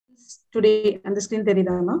today on the screen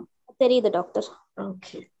தெரியுதாமா? தெரியுது doctor.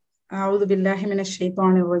 Okay. أعوذ بالله من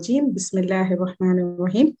الشيطان الرجيم. بسم الله الرحمن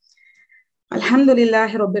الرحيم. الحمد لله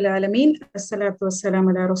رب العالمين. الصلاة والسلام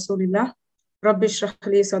على رسول الله. رب اشرح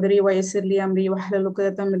لي صدري ويسر لي أمري واحلل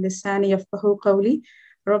عقدة من لساني يفقهوا قولي.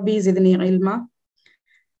 ربي زدني علما.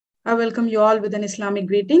 I welcome you all with an Islamic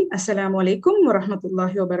greeting. Assalamu alaikum wa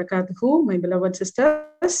rahmatullahi wa barakatuhu, my beloved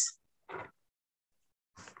sisters.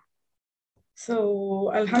 So,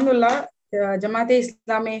 Alhamdulillah, Jamaat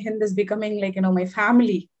Islami Hind is becoming like, my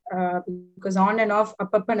family, because on and off,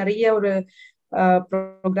 அப்பப்ப நிறைய ஒரு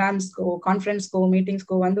programs go, conference go, meetings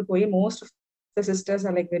go, வந்து போய் most of the sisters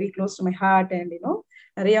are like very close to my heart and,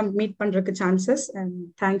 நிறைய meet பண்றதுக்கு chances, and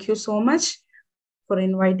thank you so much for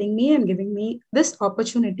inviting me and giving me this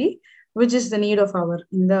opportunity, which is the need of our.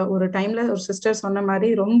 இந்த ஒரு டைம்ல ஒரு sister சொன்ன மாதிரி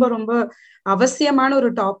ரொம்ப ரொம்ப அவசியமான ஒரு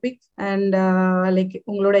டாபிக். அண்ட் லைக்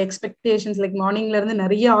உங்களோட எக்ஸ்பெக்டேஷன்ஸ், லைக் மார்னிங்ல இருந்து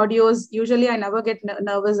நிறைய audios. Usually I never get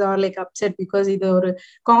nervous R like upset because இது ஒரு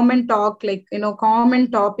common talk, like common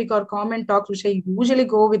topic R common talk which I usually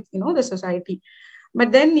go with the society.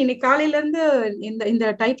 But then இன்னைக்கு காலையில இருந்து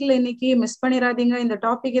இந்த டைட்டில் இன்னைக்கு மிஸ் பண்ணிடாதீங்க, இந்த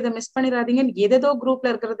டாபிக் இதை மிஸ் பண்ணிடாதீங்க, ஏதோ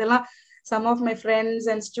குரூப்ல இருக்கிறதெல்லாம் some of my friends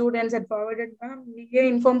and students had forwarded, ma'am நீங்க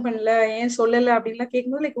இன்ஃபார்ம் பண்ணல, ஏன் சொல்லல அப்படின்லாம்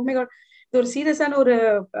கேட்கும்போது லைக், oh my god, இது ஒரு சீரியஸான ஒரு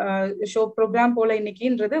ஷோ ப்ரோக்ராம் போல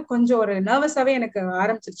இன்னைக்குன்றது கொஞ்சம் ஒரு நர்வஸாவே எனக்கு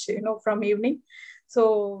ஆரம்பிச்சிருச்சு from evening. So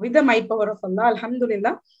with the my power of அல்லாஹ்,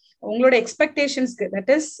 அல்ஹம்துலில்லாஹ், உங்களோட எக்ஸ்பெக்டேஷன்ஸ்க்கு,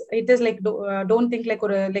 that is it is like don't think like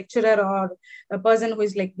ஒரு lecturer R person who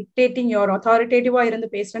is like dictating your அத்தாரிட்டேட்டிவா இருந்து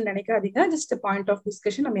பேசுறேன்னு நினைக்காதீங்க. ஜஸ்ட் பாயிண்ட் ஆஃப்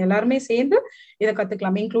டிஸ்கஷன், நம்ம எல்லாருமே சேர்ந்து இதை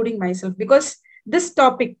கத்துக்கலாம், including my self. Because this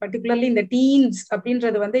topic, particularly in the teens,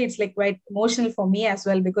 அப்படின்றது வந்து it's like quite emotional for me as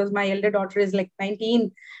well, because my elder daughter is like 19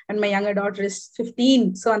 and my younger daughter is 15.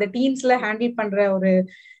 So அந்த teensல handle பண்ற ஒரு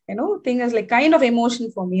thing is like kind of emotion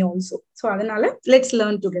for me also. So அதனால let's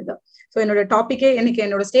learn together. So என்னோட டாபிக்கே, எனக்கு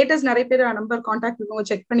என்னோட status நிறைய பேர் number contact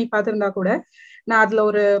check பண்ணி பார்த்திருந்தா கூட நான் அதுல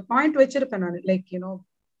ஒரு பாயிண்ட் வச்சிருப்பேன். நான் லைக்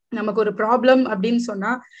நமக்கு ஒரு ப்ராப்ளம் அப்படின்னு சொன்னா,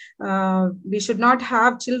 we should not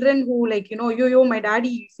have children who like yo my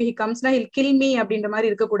daddy if he comes na he'll kill me அப்படின்ற மாதிரி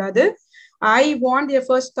இருக்கக்கூடாது. I want their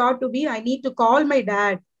first thought to be, I need to call my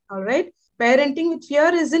dad. All right, parenting with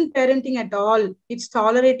fear isn't parenting at all. It's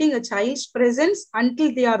tolerating a child's presence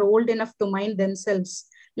until they are old enough to mind themselves.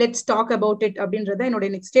 Let's talk about it அப்படின்றத என்னோட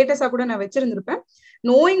next ஸ்டேட்டஸா கூட நான் வச்சிருந்திருப்பேன்.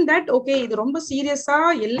 Knowing that okay, இது ரொம்ப சீரியஸா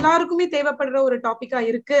எல்லாருக்குமே தேவைப்படுற ஒரு டாபிக்கா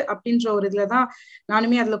இருக்கு அப்படின்ற ஒரு இதுலதான்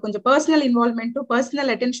நானுமே அதுல கொஞ்சம் பர்சனல் இன்வால்வ்மெண்ட்டும்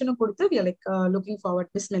பர்சனல் அட்டென்ஷனும் கொடுத்து லைக் லுக்கிங்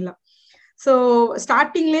ஃபார்வர்ட். பிஸ்மில்லா. ஸோ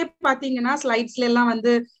ஸ்டார்டிங்லேயே பாத்தீங்கன்னா ஸ்லைட்ஸ்ல எல்லாம்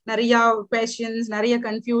வந்து நிறைய கொஸ்டின்ஸ், நிறைய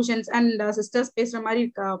கன்ஃபியூஷன்ஸ், அண்ட் சிஸ்டர்ஸ் பேசுற மாதிரி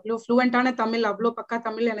அவ்வளோ ஃப்ளூவெண்டான தமிழ், அவ்வளோ பக்கா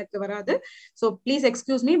தமிழ் எனக்கு வராது. So please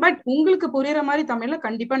excuse me. But உங்களுக்கு புரியுற மாதிரி தமிழ்ல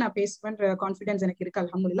கண்டிப்பா நான் பேசுவேன்ற கான்ஃபிடன்ஸ் எனக்கு இருக்கு,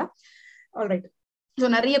 அல்ஹம்துலில்லாஹ். ஆல்ரைட். ஸோ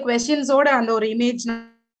நிறைய கொஸ்டின்ஸோட அந்த ஒரு இமேஜ்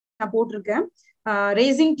நான் போட்டிருக்கேன்.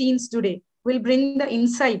 Racing teens today will bring the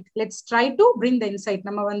insight. Let's try to bring the insight.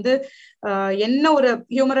 நம்ம வந்து என்ன ஒரு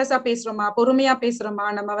ஹியூமரஸா பேசுறோமா, பொறுமையா பேசுறோமா,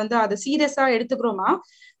 நம்ம வந்து அதை சீரியஸா எடுத்துக்கிறோமா,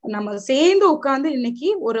 நம்ம சேர்ந்து உட்கார்ந்து இன்னைக்கு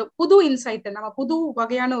ஒரு புது இன்சைட், நம்ம புது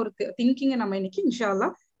வகையான ஒரு திங்கிங்கை நம்ம இன்னைக்கு இன்ஷா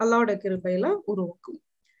அல்லாஹ் அல்லாஹ்வோட கிருபையில உருவாக்கும்.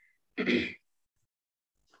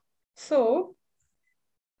 So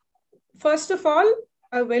first of all,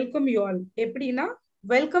 I welcome you all. எப்படின்னா,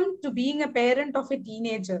 welcome to being a parent of a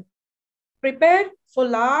teenager. Prepare for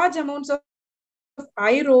large amounts of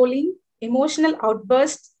eye-rolling, emotional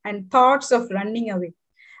outbursts and thoughts of running away.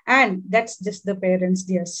 And that's just the parents,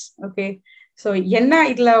 dears. Okay. So என்ன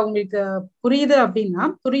இதுல உங்களுக்கு புரியுது அப்படின்னா,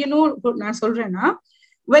 புரியணும் நான் சொல்றேன்னா,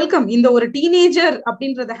 welcome. இந்த ஒரு டீனேஜர்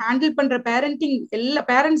அப்படின்றத ஹேண்டில் பண்ற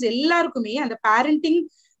பேரண்ட்ஸ் எல்லாருக்குமே அந்த பேரண்டிங்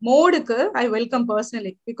மோடுக்கு ஐ வெல்கம்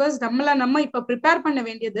பர்சனலி. பிகாஸ் நம்ம இப்ப ப்ரிப்பேர் பண்ண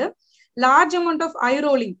வேண்டியது large amount of I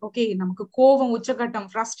rolling. Okay, நமக்கு கோவம், உச்சகட்டம்,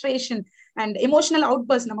 ஃப்ரஸ்ட்ரேஷன் அண்ட் எமோஷனல்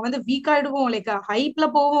அவுட்பர்ஸ்ட். நம்ம வந்து வீக் ஆயிடுவோம், லைக் ஹைப்ல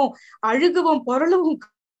போவோம், அழுகுவோம், பொருளுவோம்,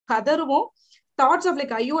 கதறுவோம். தாட்ஸ் ஆஃப்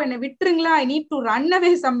லைக் ஐயோ என்னை விட்டுருங்களா, I need to run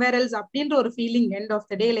away somewhere else அப்படின்ற ஒரு feeling. End of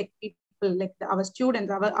the day like people, like our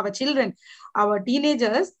students, our children, our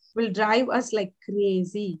teenagers will drive as like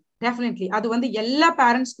Crazy. Definitely அது வந்து எல்லா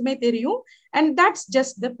பேரண்ட்ஸ்க்குமே தெரியும். And that's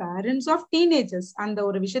just the parents of teenagers. அந்த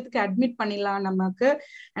ஒரு விஷயத்துக்கு admit பண்ணிடலாம் நமக்கு,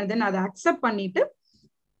 அண்ட் தென் அதை அக்செப்ட் பண்ணிட்டு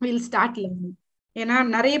வில் ஸ்டார்ட் லேர்னிங். ஏன்னா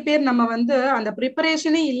நிறைய பேர் நம்ம வந்து அந்த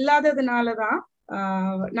ப்ரிப்பரேஷனே இல்லாததுனாலதான்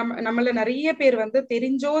நம்மள நிறைய பேர் வந்து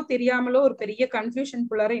தெரிஞ்சோ தெரியாமலோ ஒரு பெரிய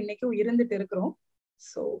கன்ஃபியூஷனுக்குள்ளார இன்னைக்கும் இருந்துட்டு இருக்கிறோம்.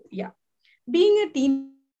 So yeah, being a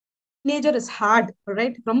teenager is heart,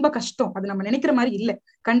 right? ரொம்ப கஷ்டம். அது நம்ம நினைக்கிற மாதிரி இல்லை.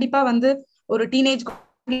 கண்டிப்பா வந்து ஒரு டீனேஜ்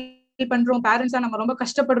பண்றோம், பேரண்ட்ஸா நம்ம ரொம்ப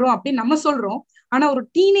கஷ்டப்படுறோம் அப்படின்னு நம்ம சொல்றோம். ஆனா ஒரு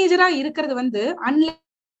டீனேஜரா இருக்கிறது வந்து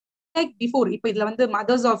unlike before, இப்போ இதுல வந்து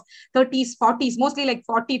mothers of 30s 40s mostly like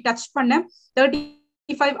 40 touch பண்ண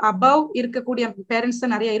 35 above இருக்கக்கூடிய பேரண்ட்ஸ்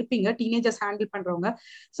தான் நிறைய இருப்பீங்க, டீனேஜர்ஸ் ஹேண்டில் பண்றவங்க.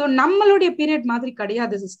 ஸோ நம்மளுடைய பீரியட் மாதிரி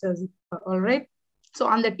கிடையாது சிஸ்டர்ஸ். ஆல்ரைட். ஸோ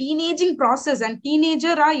அந்த டீனேஜிங் ப்ராசஸ் அண்ட்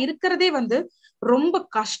டீனேஜரா இருக்கிறதே வந்து ரொம்ப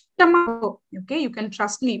கஷ்டமா. Okay, you can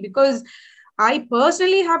trust me because I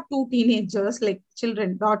personally have 2 teenagers, like children,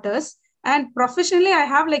 daughters, and professionally I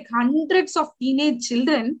have like hundreds of teenage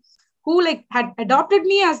children who like had adopted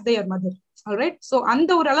me as their mother. All right. So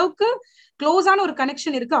அந்த ஒரு அளவுக்கு க்ளோஸான ஒரு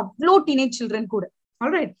connection இருக்கு அவ்வளோ teenage children கூட.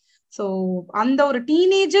 All right. So அந்த ஒரு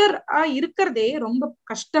teenager இருக்கிறதே ரொம்ப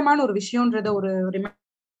கஷ்டமான ஒரு விஷயம்ன்றத ஒரு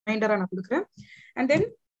ரிமைண்டரா நான் கொடுக்குறேன். And then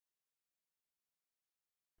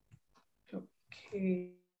okay,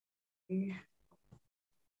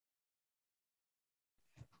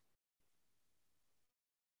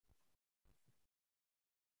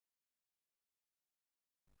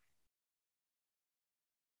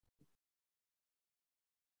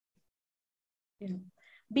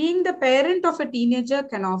 being the parent of a teenager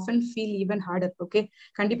can often feel even harder. Okay,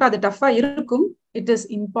 கண்டிப்பா அது டஃபா இருக்கும். It is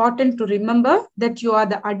important to remember that you are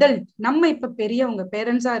the adult. நம்ம இப்ப பெரியவங்க,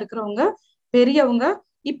 பேரண்ட்ஸா இருக்கிறவங்க பெரியவங்க.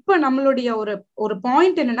 இப்ப நம்மளுடைய ஒரு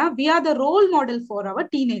பாயிண்ட் என்னன்னா, we are the role model for our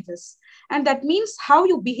teenagers, and that means how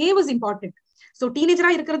you behave is important. So டீனேஜரா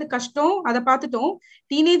இருக்கிறது கஷ்டம், அதை பார்த்துட்டோம்.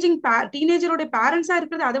 டீனேஜரோட பேரண்ட்ஸா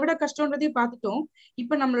இருக்கிறது அதை விட கஷ்டம்ன்றதையும் பார்த்துட்டோம்.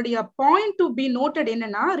 இப்ப நம்மளுடைய பாயிண்ட் டு பி நோட்டட்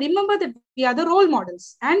என்னன்னா, remember that we are the role models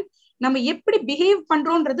and நம்ம எப்படி பிஹேவ்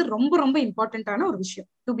பண்றோம்ன்றது ரொம்ப ரொம்ப இம்பார்ட்டன்டான ஒரு விஷயம்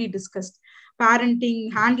to be discussed. Parenting,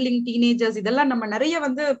 handling teenagers, இதெல்லாம் நம்ம நிறைய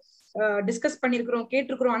வந்து டிஸ்கஸ் பண்ணிருக்கிறோம்,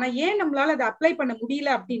 கேட்டிருக்கிறோம். ஆனா ஏன் நம்மளால அதை அப்ளை பண்ண முடியல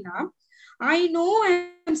அப்படின்னா, I know I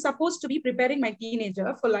am supposed to be preparing my teenager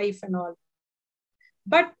for life and all,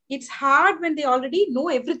 but it's hard when they already know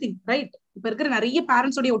everything, right? இப்ப இருக்கிற நிறைய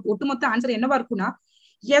பேரண்ட்ஸ் உடைய ஒட்டுமொத்த ஆன்சர் என்னவா இருக்குன்னா,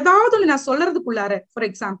 ஏதாவது ஒண்ணு நான் சொல்றதுக்குள்ளார, for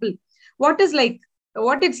example, what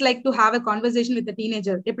it's like to have a conversation with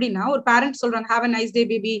teenager. எப்படின்னா, ஒரு பேரண்ட் சொல்றாங்க have a nice day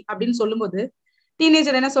baby அப்படின்னு சொல்லும்போது,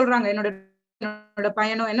 டீனேஜர் என்ன சொல்றாங்க, என்னோட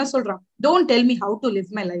பையனோ என்ன சொல்றான், don't tell me how to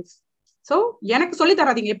live my life. So எனக்கு சொல்லி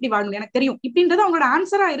தராதீங்க எப்படி வாழணும், எனக்கு தெரியும் இப்படின்றது அவங்களோட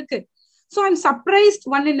ஆன்சரா இருக்கு. So I am surprised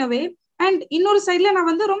one in a way. And இன்னொரு சைட்ல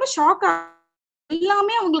நான் வந்து ரொம்ப ஷாக்,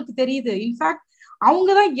 எல்லாமே அவங்களுக்கு தெரியுது. இன்ஃபேக்ட்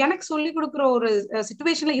அவங்கதான் எனக்கு சொல்லி கொடுக்குற ஒரு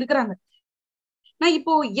சிச்சுவேஷன்ல இருக்கிறாங்க. நான்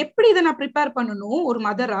இப்போ எப்படி இதை நான் ப்ரிப்பேர் பண்ணணும் ஒரு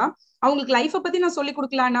மதரா, அவங்களுக்கு லைஃப பத்தி நான் சொல்லி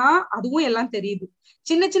கொடுக்கலான்னா அதுவும் எல்லாம் தெரியுது.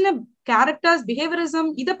 சின்ன சின்ன கேரக்டர்ஸ்,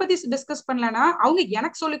 பிஹேவியரிசம் இதை பத்தி டிஸ்கஸ் பண்ணலன்னா அவங்க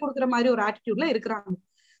எனக்கு சொல்லி கொடுக்குற மாதிரி ஒரு ஆட்டிடியூட்ல இருக்கிறாங்க.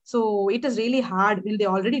 So it is really hard when they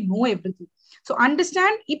already know everything. So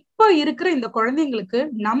understand, இப்ப இருக்கிற இந்த குழந்தைங்களுக்கு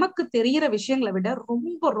நமக்கு தெரியற விஷயங்களை விட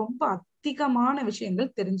ரொம்ப ரொம்ப அதிகமான விஷயங்கள்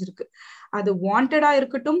தெரிஞ்சிருக்கு. அது வாண்டடா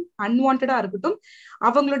இருக்கட்டும், அன்வாண்டடா இருக்கட்டும்.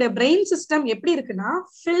 அவங்களுடைய பிரெயின் சிஸ்டம் எப்படி இருக்குன்னா,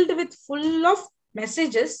 filled with full of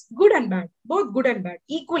messages, good and bad, both good and bad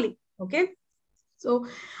equally. Okay, so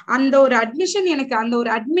அந்த ஒரு அட்மிஷன், எனக்கு அந்த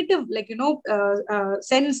ஒரு அட்மிட்டிவ் லைக் யூனோ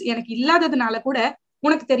சென்ஸ் எனக்கு இல்லாததுனால கூட,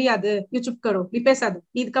 உனக்கு தெரியாது, நீ சுப் கரோ, நீ பேசாது,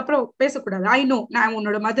 நீ இதுக்கப்புறம் பேசக்கூடாது, ஐ நோ, நான்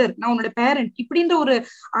உன்னோட மதர், நான் உன்னோட பேரண்ட், இப்படின்ற ஒரு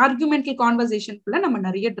ஆர்குமெண்டல் கான்வர்சேஷனுக்குள்ள நம்ம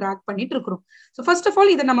நிறைய டிராக் பண்ணிட்டு இருக்கிறோம். ஸோ ஃபர்ஸ்ட் ஆஃப்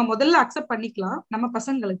ஆல் இதை நம்ம முதல்ல அக்செப்ட் பண்ணிக்கலாம். நம்ம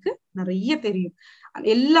பசங்களுக்கு நிறைய தெரியும்,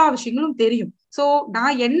 எல்லா விஷயங்களும் தெரியும். ஸோ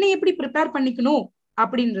நான் என்னை எப்படி ப்ரிப்பேர் பண்ணிக்கணும்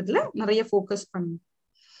அப்படின்றதுல நிறைய ஃபோக்கஸ் பண்ணணும்.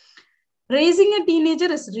 Racing a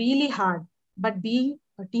teenager is really heart, but being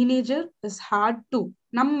a teenager is hard to.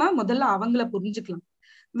 நம்ம முதல்ல அவங்கள புரிஞ்சுக்கலாம்.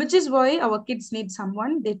 which is why our kids need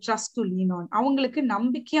someone they trust to lean on. அவங்களுக்கு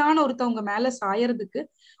நம்பிக்கையான ஒருத்தவங்க மேல சாயறதுக்கு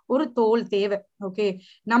ஒரு தோல் தேவை. ஓகே,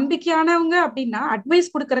 நம்பிக்கையானவங்க அப்படின்னா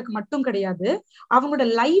அட்வைஸ் கொடுக்கறதுக்கு மட்டும் கிடையாது, அவங்களோட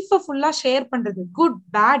லைஃப ஃபுல்லா ஷேர் பண்றது, குட்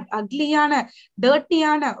பேட் அக்லியான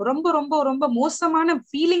டர்ட்டியான ரொம்ப ரொம்ப ரொம்ப மோசமான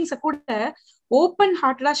ஃபீலிங்ஸ கூட ஓப்பன்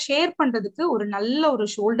ஹார்ட்டா ஷேர் பண்றதுக்கு ஒரு நல்ல ஒரு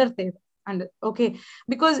ஷோல்டர் தேவை. அண்ட் ஓகே,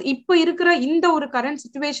 பிகாஸ் இப்ப இருக்கிற இந்த ஒரு கரண்ட்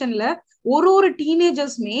சிச்சுவேஷன்ல ஒரு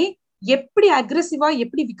டீனேஜர்ஸ்மே எப்படி அக்ரெசிவா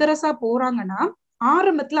எப்படி விகரஸா போறாங்கன்னா,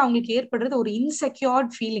 ஆரம்பத்துல அவங்களுக்கு ஏற்படுறது ஒரு இன்செக்யூர்ட்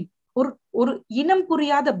ஃபீலிங், ஒரு இனம்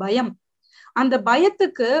புரியாத பயம். அந்த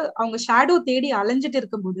பயத்துக்கு அவங்க ஷேடோ தேடி அலைஞ்சிட்டு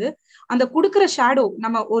இருக்கும்போது, அந்த குடுக்கிற ஷேடோ,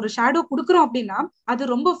 நம்ம ஒரு ஷேடோ குடுக்குறோம் அப்படின்னா அது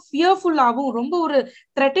ரொம்ப ஃபியர்ஃபுல்லாவும் ரொம்ப ஒரு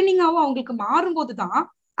த்ரெட்டனிங்காவும் அவங்களுக்கு மாறும்போதுதான்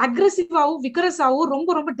அக்ரெசிவாவும் விகரஸாவும் ரொம்ப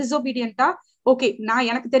ரொம்ப டிசோபீடியன்டா, ஓகே நான்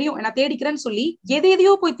எனக்கு தெரியும் நான் தேடிக்கிறேன்னு சொல்லி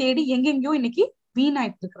எதையோ போய் தேடி எங்கெங்கயோ இன்னைக்கு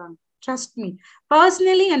வீணாயிட்டு இருக்கிறாங்க. Trust me,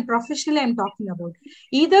 personally and professionally I'm talking about.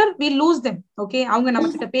 Either we lose them, okay, அவங்க நம்ம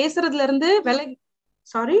கிட்ட பேசுறதுல இருந்து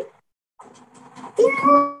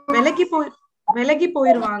விலகி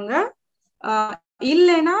போயிருவாங்க,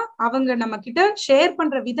 இல்லைன்னா அவங்க நம்ம கிட்ட ஷேர்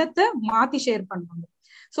பண்ற விதத்தை மாத்தி ஷேர் பண்ணுவாங்க.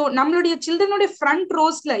 சோ நம்மளுடைய சில்ட்ரனுடைய ஃப்ரண்ட்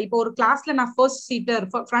ரோஸ்ல, இப்போ ஒரு கிளாஸ்ல நான் ஃபர்ஸ்ட் சீட்டர்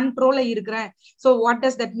ஃப்ரண்ட் ரோல இருக்கிறேன். So what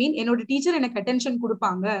does that mean? என்னோட டீச்சர் எனக்கு அட்டென்ஷன்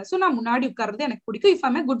கொடுப்பாங்க. சோ நான் முன்னாடி உட்கார்றது எனக்கு பிடிக்கும். If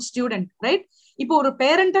I'm a good student, right? இப்போ ஒரு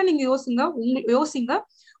பேரண்டா நீங்க யோசிங்க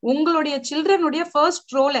உங்களுடைய சில்ட்ரனுடைய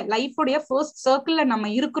ஃபர்ஸ்ட் ரோல, லைஃபோடைய ஃபர்ஸ்ட் சர்க்கிள்ல நம்ம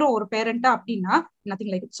இருக்கிறோம் ஒரு பேரண்டா அப்படின்னா,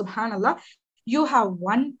 நத்திங் லைக் இட். சுப்ஹானல்லாஹ், you have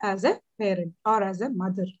one as a parent R as a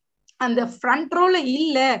mother. அந்த ஃப்ரண்ட் ரோல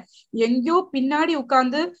இல்ல, எங்கேயோ பின்னாடி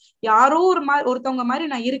உட்கார்ந்து யாரோ ஒருத்தவங்க மாதிரி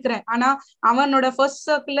நான் இருக்கிறேன். ஆனா அவனோட first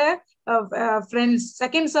சர்க்கிள்ல friends,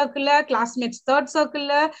 second சர்க்கிள்ல classmates, third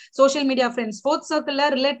சர்க்கிள்ல social media friends, fourth சர்க்கிள்ல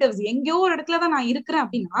relatives, எங்கேயோ ஒரு இடத்துலதான் நான் இருக்கிறேன்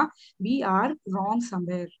அப்படின்னா, வி ஆர் ராங்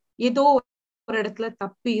சம்வேர். ஏதோ ஒரு இடத்துல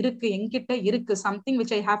தப்பு இருக்கு, என்கிட்ட இருக்கு, something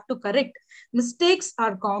which I have to correct. Mistakes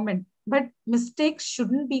R common, but mistakes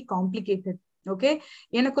shouldn't B complicated. Okay,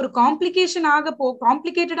 எனக்கு ஒரு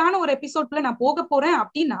காம்ப்ளிகேட்டடான ஒரு எபிசோட்ல நான் போக போறேன்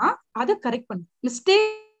அப்படின்னா அதை கரெக்ட் பண்ணு.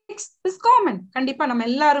 Mistakes is common. கண்டிப்பா நம்ம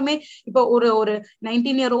எல்லாருமே இப்போ ஒரு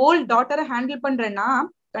 19-year-old டாட்டரை ஹேண்டில் பண்றேன்னா,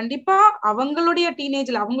 கண்டிப்பா அவங்களுடைய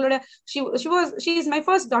டீனேஜ்ல அவங்களோட she is my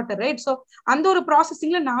first daughter, right? So அந்த ஒரு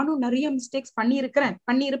ப்ராசஸிங்ல நானும் நிறைய மிஸ்டேக்ஸ்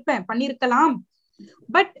பண்ணிருக்கலாம்.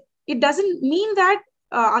 But it doesn't mean that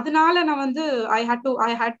அதனால நான் வந்து I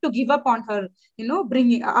had to give up on her,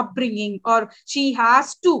 upbringing, or she has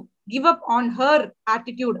to give up on her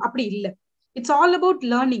attitude. அப்படி இல்ல. It's all about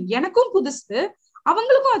learning. எனக்கும் புதுசு,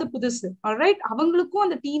 அவங்களுக்கும் அது புதுசு. ஆல்ரைட், அவங்களுக்கும்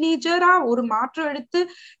அந்த டீனேஜரா ஒரு மாற்றம் எடுத்து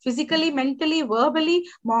பிசிக்கலி, மென்டலி, வெர்பலி,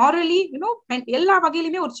 மாரலி, எல்லா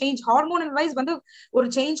வகையிலுமே ஒரு சேஞ்ச், ஹார்மோனல் வைஸ் வந்து ஒரு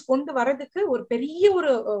சேஞ்ச் கொண்டு வர்றதுக்கு ஒரு பெரிய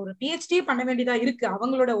ஒரு PhD பண்ண வேண்டியதா இருக்கு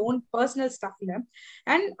அவங்களோட ஓன் பர்சனல் ஸ்டாஃப்ல.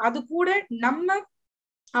 அண்ட் அது கூட நம்ம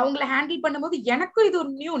அவங்களை ஹேண்டில் பண்ணும்போது எனக்கும் இது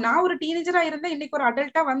ஒரு நியூ. நான் ஒரு டீனேஜரா இருந்தேன், இன்னைக்கு ஒரு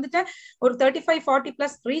அடல்ட்டா வந்துட்டேன், ஒரு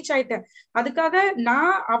 35-40+ ரீச் ஆயிட்டேன். அதுக்காக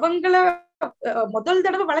நான் அவங்கள முதல்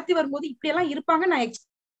தடவை வளர்த்தி வரும்போது இப்படி எல்லாம் இருப்பாங்க நான்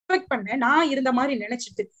எக்ஸ்பெக்ட் பண்ணேன், நான் இருந்த மாதிரி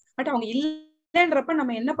நினைச்சிட்டு. பட் அவங்க இல்லைன்றப்ப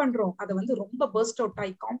நம்ம என்ன பண்றோம், அதை வந்து ரொம்ப பர்ஸ்ட் அவுட்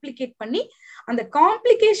ஆகி காம்ப்ளிகேட் பண்ணி, அந்த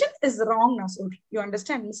காம்ப்ளிகேஷன் இஸ் ராங். நான் சொல்றேன், யூ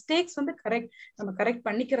அண்டர்ஸ்டாண்ட்? மிஸ்டேக்ஸ் வந்து கரெக்ட், நம்ம கரெக்ட்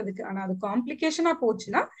பண்ணிக்கிறதுக்கு. ஆனா அது காம்ப்ளிகேஷனா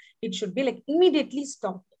போச்சுன்னா it should be like immediately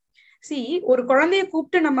stop. ஒரு குழந்தைய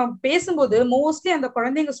கூப்பிட்டு நம்ம பேசும்போது மோஸ்ட்லி அந்த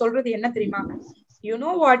குழந்தைங்க சொல்றது என்ன தெரியுமா? You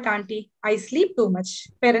know what aunty, I sleep too much,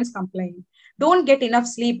 parents complaint, don't get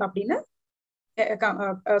enough sleep அப்படின்னு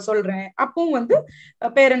சொல்றேன். அப்பவும் வந்து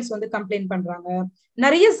பேரண்ட்ஸ் வந்து கம்ப்ளைண்ட் பண்றாங்க.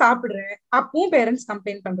 நிறைய சாப்பிடுறேன், அப்பவும் பேரண்ட்ஸ்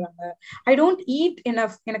கம்ப்ளைண்ட் பண்றாங்க. ஐ டோன்ட் ஈட்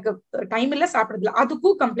எனஃப், எனக்கு டைம் இல்ல சாப்பிடுறதுல,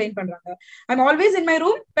 அதுக்கும் கம்ப்ளைண்ட் பண்றாங்க. I'm always in my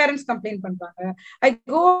room, parents complaint பண்றாங்க. ஐ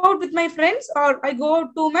go out with my friends R I go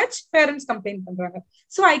out too much, parents complaint பண்றாங்க.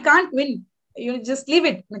 So I can't win, you just leave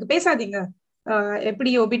it. எனக்கு பேசாதீங்க, எப்படி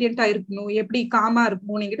ஒபீடியண்டா இருக்கணும், எப்படி காமா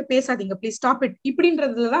இருக்கணும், நீங்கிட்ட பேசாதீங்க, ப்ளீஸ் ஸ்டாப் இட்,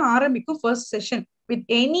 இப்படின்றதுதான் ஆரம்பிக்கும் first session with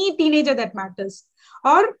any teenager that matters.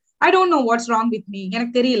 Or I don't know what's wrong with me,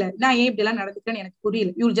 எனக்கு தெரியல, நான் ஏன் இப்படி எல்லாம் நடந்துக்கிறேன்னு எனக்கு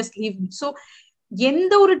புரியல, you'll just leave me. So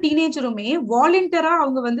எந்த ஒரு டீனேஜருமே வாலண்டியரா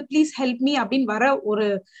அவங்க வந்து ப்ளீஸ் ஹெல்ப் மீ அப்படின்னு வர ஒரு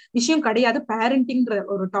விஷயம் கிடையாது பேரண்டிங்ன்ற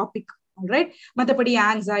ஒரு டாபிக். Right? மற்றபடி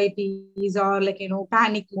anxieties R like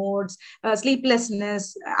panic modes, sleeplessness,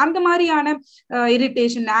 அந்த மாதிரியான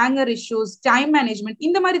irritation, anchor issues, time management,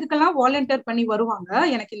 இந்த மாதிரி இதுக்கெல்லாம் வாலண்டியர் பண்ணி வருவாங்க.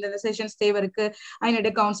 எனக்கு இந்த செஷன்ஸ் தேவை இருக்கு, I need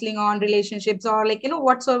counselling on relationships R like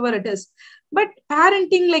what's ever it is. But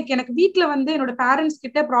parenting, like எனக்கு வீட்டுல வந்து என்னோட பேரண்ட்ஸ்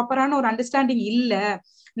கிட்ட ப்ராப்பரான ஒரு அண்டர்ஸ்டாண்டிங் இல்ல,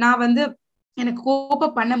 நான் வந்து எனக்கு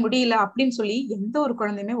கோப்ப பண்ண முடியல அப்படின்னு சொல்லி எந்த ஒரு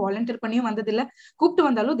குழந்தையுமே வாலண்டியர் பண்ணியும் வந்தது இல்ல. கூப்பிட்டு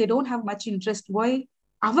வந்தாலும் they don't have much interest. Why?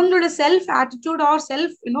 அவங்களோட self attitude R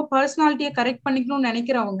self பர்சனாலிட்டியை correct பண்ணிக்கணும்னு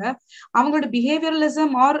நினைக்கிறவங்க, அவங்களோட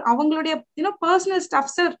பிஹேவியரலிசம் ஆர் அவங்களுடைய பர்சனல்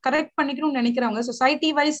ஸ்டப்ஸை கரெக்ட் பண்ணிக்கணும்னு நினைக்கிறவங்க, சொசைட்டி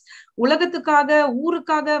வைஸ், உலகத்துக்காக,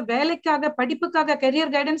 ஊருக்காக, வேலைக்காக, படிப்புக்காக,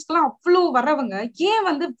 கெரியர் கைடன்ஸ்க்கெல்லாம் அவ்வளவு வரவங்க ஏன்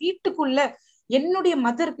வந்து வீட்டுக்குள்ள என்னுடைய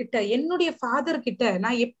மதர் கிட்ட, என்னுடைய ஃபாதர் கிட்ட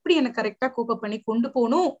நான் எப்படி எனக்கு கரெக்டா கோப்பப் பண்ணி கொண்டு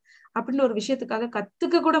போகணும் அப்படின்னு ஒரு விஷயத்துக்காக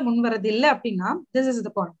கத்துக்க கூட முன் வரது இல்லை அப்படின்னா, திஸ் இஸ்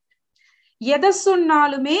த பாயிண்ட். எதை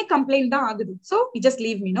சொன்னாலுமே கம்ப்ளைண்ட் தான் ஆகுது. So just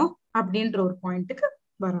leave me no அப்படின்ற ஒரு பாயிண்ட்டுக்கு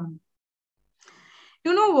வராங்க.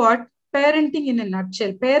 You know what, parenting in a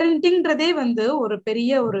nutshell. பேரண்டிங்ன்றதே வந்து ஒரு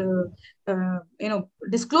பெரிய ஒரு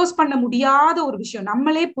டிஸ்க்ளோஸ் பண்ண முடியாத ஒரு விஷயம்.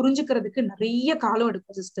 நம்மளே புரிஞ்சுக்கிறதுக்கு நிறைய காலம்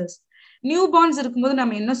எடுக்கும் சிஸ்டர்ஸ். நியூ பார்ன்ஸ் இருக்கும்போது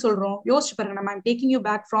நம்ம என்ன சொல்றோம் யோசிச்சு பாருங்க. நம்ம taking you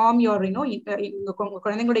back from your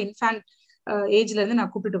குழந்தைங்களோட இன்ஃபேன்ட் ஏஜ்ல இருந்து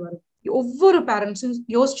நான் கூப்பிட்டு வரேன். ஒவ்வொரு பேரண்ட்ஸும்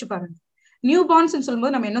யோசிச்சு பாருங்க. நியூ பார்ன்ஸ்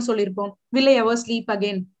சொல்லும்போது நம்ம என்ன சொல்லியிருப்போம், will I ever sleep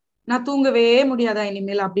again, நான் தூங்கவே முடியாதா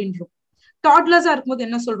இனிமேல் அப்படின்றோம். டாட்லர்ஸா இருக்கும்போது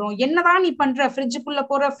என்ன சொல்றோம், என்னதான் நீ பண்ற, ஃப்ரிட்ஜுக்குள்ள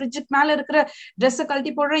போற, ஃப்ரிட்ஜுக்கு மேல இருக்கிற ட்ரெஸ்ஸை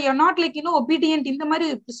கழட்டி போடுற, you're not like obedient, இந்த மாதிரி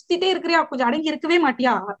சுத்திட்டே இருக்கிறியா, கொஞ்சம் அடங்கி இருக்கவே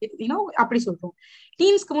மாட்டியா, அப்படி சொல்றோம்.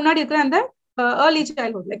 டீன்ஸ்க்கு முன்னாடி இருக்கிற அந்த ஏர்லி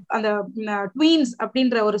சைல்ட்ஹுட், லைக் அந்த ட்வீன்ஸ்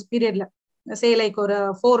அப்படின்ற ஒரு பீரியட்ல சே லைக் ஒரு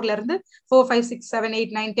 4ல இருந்து 4, 5, 6, 7,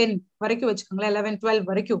 8, 9, 10 வரைக்கும் வச்சுக்கோங்களேன், 11, 12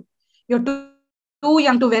 வரைக்கும். You too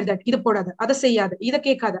young to where that. இது போடாது, அதை செய்யாது, இதை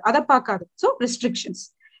கேட்காது, அதை பார்க்காது. So restrictions.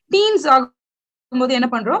 டீன்ஸ் ஆகும்போது என்ன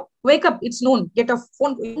பண்றோம்? Wake up, it's known, get of,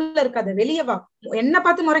 phone இருக்காது, வெளியே வா, என்ன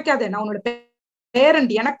பார்த்து முறைக்காது, நான் உன்னோட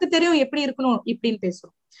பேரண்ட், எனக்கு தெரியும் எப்படி இருக்கணும் இப்படின்னு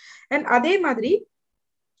பேசுறோம். அண்ட் அதே மாதிரி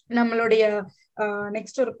நம்மளுடைய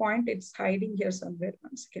நெக்ஸ்ட் ஒரு point, it's hiding here somewhere,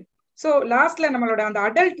 one second. So லாஸ்ட்ல நம்மளோட அந்த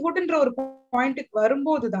அடல்ட்ஹுட்ன்ற ஒரு பாயிண்ட்டுக்கு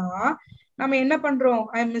வரும்போதுதான் நம்ம என்ன பண்றோம்?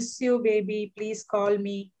 I miss you baby, please call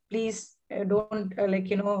me, please don't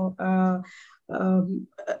like you know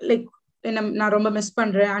like நான் ரொம்ப மிஸ்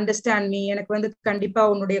பண்றேன், அண்டர்ஸ்டாண்ட் மீ, எனக்கு வந்து கண்டிப்பா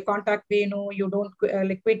உன்னுடைய கான்டாக்ட் வேணும், you don't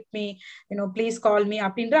like quit me, you know please call me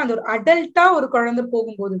அப்படின்ற அந்த ஒரு அடல்ட்டா ஒரு குழந்தை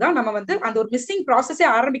போகும்போதுதான் நம்ம வந்து அந்த ஒரு மிஸ்ஸிங் ப்ராசஸே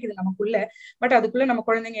ஆரம்பிக்குது நமக்குள்ள. பட் அதுக்குள்ள நம்ம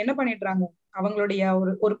குழந்தைங்க என்ன பண்ணிடுறாங்க? அவங்களுடைய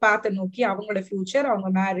ஒரு பாத்தை நோக்கி, அவங்களோட ஃபியூச்சர், அவங்க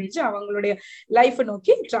மேரேஜ், அவங்களுடைய லைஃப்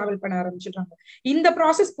நோக்கி டிராவல் பண்ண ஆரம்பிச்சிடுறாங்க. இந்த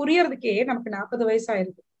ப்ராசஸ் புரியறதுக்கே நமக்கு 40 வயசு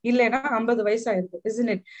ஆயிருது, இல்லைன்னா 50 வயசு ஆயிருது,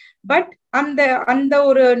 இஸ்ன்ட் இட்? பட் அந்த அந்த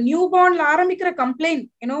ஒரு நியூ பார்ன்ல ஆரம்பிக்கிற கம்ப்ளைண்ட்,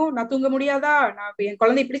 ஏன்னோ நான் தூங்க முடியாதா, நான் என்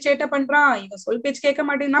குழந்தை இப்படி சேட்டை பண்றான், இவன் சொல் பேச்சு கேட்க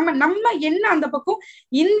மாட்டேங்குது, நம்ம என்ன அந்த பக்கம்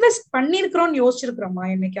இன்வெஸ்ட் பண்ணிருக்கிறோம்னு யோசிச்சிருக்கிறோமா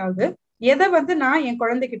என்னைக்காவது? எதை வந்து நான் என்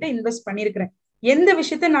குழந்தைகிட்ட இன்வெஸ்ட் பண்ணிருக்கிறேன்? எந்த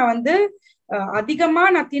விஷயத்த நான் வந்து அதிகமா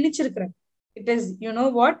நான் திணிச்சிருக்கிறேன்? It is, you know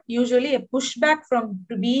what, usually a pushback from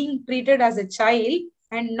being treated as a child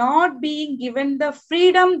and not being given the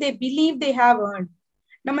freedom they believe they have earned.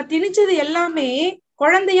 நம்ம திணிச்சது எல்லாமே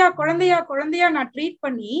குழந்தையா குழந்தையா குழந்தையா நான் ட்ரீட்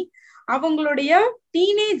பண்ணி அவங்களுடைய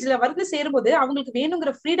டீனேஜ்ல வந்து சேரும்போது அவங்களுக்கு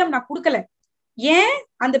வேணுங்கிற ஃப்ரீடம் நான் கொடுக்கல. ஏன்?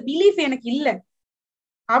 அந்த பிலீஃப் எனக்கு இல்ல,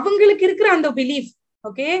 அவங்களுக்கு இருக்கிற அந்த belief.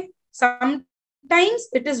 Okay, sometimes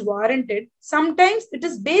it is warranted, sometimes it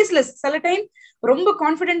is baseless. சில டைம் ரொம்ப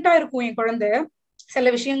கான்பிடென்டா இருக்கும் என் குழந்தை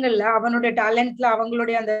சில விஷயங்கள்ல, அவனோட டேலண்ட்ல,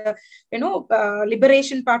 அவங்களுடைய அந்த யூனோ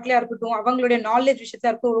லிபரேஷன் பார்ட்லயா இருக்கட்டும், அவங்களுடைய நாலேஜ்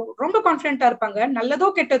விஷயத்துல இருக்கட்டும், ரொம்ப கான்பிடென்டா இருப்பாங்க, நல்லதோ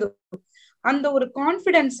கெட்டதோ. அந்த ஒரு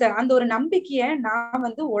கான்பிடன்ஸ், அந்த ஒரு நம்பிக்கைய நான்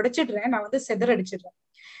வந்து உடைச்சிடுறேன், நான் வந்து செதறடிச்சிடுறேன்.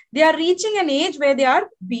 they are reaching an age where they are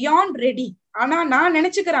beyond ready. ஆனா நான்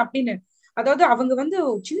நினைச்சுக்கிறேன் அப்படின்னு, அதாவது அவங்க வந்து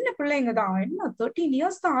சின்ன பிள்ளைங்க தான், என்ன 13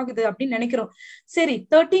 இயர்ஸ் தான் ஆகுது அப்படின்னு நினைக்கிறோம். சரி,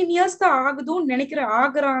 13 இயர்ஸ் தான் ஆகுதுன்னு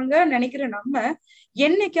ஆகுறாங்க நினைக்கிற நம்ம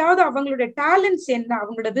என்னைக்காவது அவங்களுடைய டேலண்ட்ஸ் என்ன,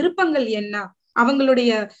 அவங்களோட விருப்பங்கள் என்ன,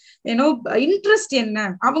 அவங்களுடைய ஏன்னோ இன்ட்ரெஸ்ட் என்ன,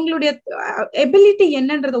 அவங்களுடைய எபிலிட்டி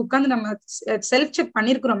என்னன்றத உட்கார்ந்து நம்ம செல்ஃப் செக்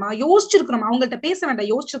பண்ணிருக்கிறோமா, யோசிச்சிருக்கிறோமா? அவங்கள்ட்ட பேச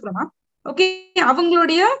வேண்டாம், யோசிச்சிருக்கிறோமா? ஓகே,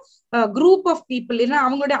 அவங்களுடைய குரூப் ஆஃப் பீப்புள் இல்ல,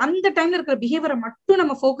 அவங்களுடைய அந்த டைம்ல இருக்கிற பிஹேவியரை மட்டும்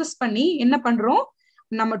நம்ம ஃபோக்கஸ் பண்ணி என்ன பண்றோம்?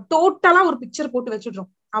 நம்ம டோட்டலா ஒரு பிக்சர் போட்டு வச்சிடுறோம்.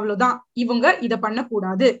 அவ்வளவுதான், இவங்க இதை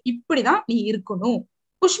பண்ணக்கூடாது, இப்படிதான் நீ இருக்கணும்.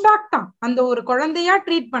 புஷ்பேக் தான் அந்த ஒரு குழந்தையா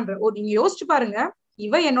ட்ரீட் பண்ற. நீங்க யோசிச்சு பாருங்க,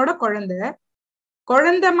 இவ என்னோட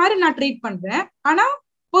குழந்தை மாதிரி நான் ட்ரீட் பண்றேன், ஆனா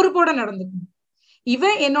பொறுப்போட நடந்துக்கணும்.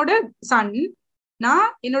 இவன் என்னோட சன், நான்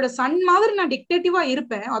என்னோட சன் மாதிரி நான் டிக்டேட்டிவா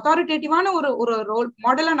இருப்பேன், அத்தாரிட்டேட்டிவான ஒரு ரோல்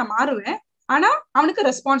மாடலா நான் மாறுவேன், ஆனா அவனுக்கு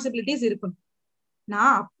ரெஸ்பான்சிபிலிட்டிஸ் இருக்கணும்.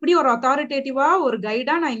 நான் அப்படி ஒரு அத்தாரிட்டேட்டிவா ஒரு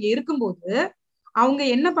கைடா நான் இங்க இருக்கும்போது அவங்க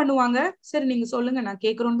என்ன பண்ணுவாங்க? சரி நீங்க சொல்லுங்க, நான்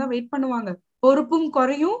கேட்கறோன்னு தான் வெயிட் பண்ணுவாங்க. பொறுப்பும்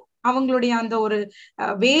குறையும், அவங்களுடைய அந்த ஒரு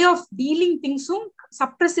வே ஆஃப் டீலிங் திங்ஸும்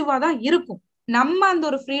சப்ரெசிவா தான் இருக்கும், நம்ம அந்த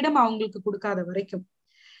ஒரு ஃப்ரீடம் அவங்களுக்கு கொடுக்காத வரைக்கும்.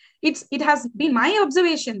 It has been my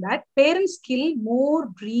observation that parents kill more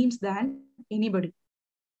dreams than anybody.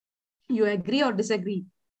 You agree or disagree?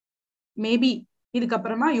 Maybe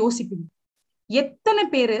இதுக்கப்புறமா யோசிப்பீங்க. எத்தனை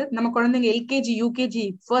பேரு நம்ம குழந்தைங்க எல்கேஜி, யூகேஜி,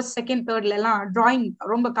 ஃபர்ஸ்ட், செகண்ட், தேர்ட்ல எல்லாம் டிராயிங்,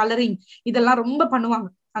 ரொம்ப கலரிங், இதெல்லாம் ரொம்ப பண்ணுவாங்க.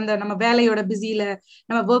 அந்த நம்ம வேலையோட பிஸியில,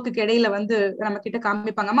 நம்ம ஒர்க்குக்கு இடையில வந்து நம்ம கிட்ட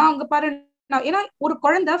காமிப்பாங்க, அம்மா அவங்க பாரு. ஏன்னா ஒரு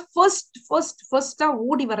குழந்தை ஃபர்ஸ்டா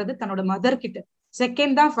ஓடி வர்றது தன்னோட மதர் கிட்ட,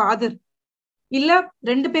 செகண்ட் தான் ஃபாதர், இல்ல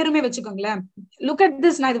 2 பேருமே வச்சுக்கோங்களேன். லுக் அட்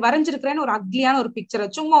திஸ், நான் இது வரைஞ்சிருக்கிறேன்னு ஒரு அக்லியான ஒரு பிக்சரை,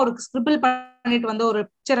 சும்மா ஒரு ஸ்கிரிபிள் பண்ணிட்டு வந்து ஒரு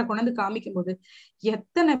பிக்சரை கொண்டு வந்து காமிக்கும் போது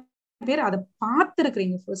எத்தனை பேர் அதை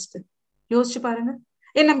பார்த்துருக்கிறீங்க? ஃபர்ஸ்ட் யோசிச்சு பாருங்க.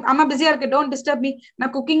 என்ன அம்மா பிஸியா இருக்கு, டோன்ட் டிஸ்டர்ப் மீ,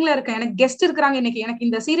 நான் குக்கிங்ல இருக்கேன், எனக்கு கெஸ்ட் இருக்கிறாங்க இன்னைக்கு, எனக்கு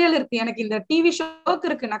இந்த சீரியல் இருக்கு, எனக்கு இந்த டிவி ஷோக்கு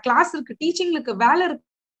இருக்கு, நான் கிளாஸ் இருக்கு, டீச்சிங் இருக்கு, வேலை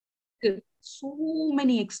இருக்கு. so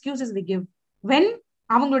many excuses they give when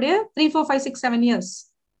அவங்களுடைய 3, 4, 5, 6, 7 years.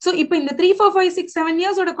 சோ இப்போ இந்த 3, 4, 5, 6, 7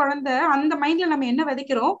 இயர்ஸோட குழந்தை அந்த மைண்ட்ல நம்ம என்ன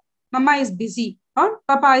விதைக்கிறோம்? மம்மா இஸ் பிஸி ஆர்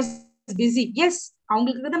பாப்பா இஸ் பிஸி. எஸ்,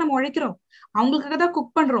 அவங்களுக்காக தான் நம்ம உழைக்கிறோம், அவங்களுக்காக தான்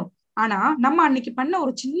குக் பண்றோம். ஆனா நம்ம அன்னைக்கு பண்ண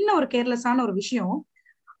ஒரு சின்ன ஒரு கேர்லெஸ்ஸான ஒரு விஷயம்,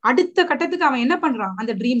 அடுத்த கட்டத்துக்கு அவன் என்ன பண்றான்?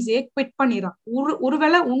 அந்த ட்ரீம்ஸே குவிட் பண்ணிடுறான்.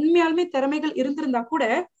 ஒருவேளை உண்மையாலுமே திறமைகள் இருந்திருந்தா கூட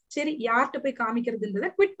சரி, யார்கிட்ட போய் காமிக்கிறதுன்றத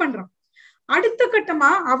குவிட் பண்றான். அடுத்த கட்டமா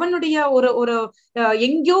அவனுடைய ஒரு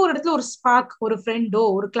எங்கேயோ ஒரு இடத்துல ஒரு ஸ்பார்க், ஒரு ஃப்ரெண்டோ,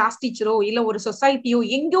 ஒரு கிளாஸ் டீச்சரோ, இல்ல ஒரு சொசைட்டியோ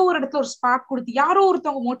எங்கேயோ ஒரு இடத்துல ஒரு ஸ்பார்க் கொடுத்து யாரோ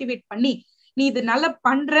ஒருத்தவங்க மோட்டிவேட் பண்ணி நீ இது நல்லா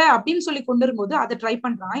பண்ற அப்படின்னு சொல்லி கொண்டு வரும்போது அதை ட்ரை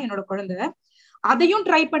பண்றான் என்னோட குழந்தை. அதையும்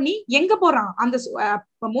ட்ரை பண்ணி எங்க போறான், அந்த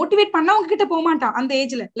மோட்டிவேட் பண்ணவங்க கிட்ட போக மாட்டான். அந்த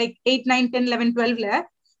ஏஜ்ல லைக் 8, 9, 10, 11, 12ல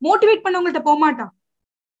மோட்டிவேட் பண்ணவங்கள்ட்ட போக மாட்டான்.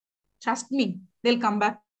 Trust me, they'll come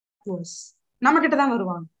back to us. நம்ம கிட்ட தான்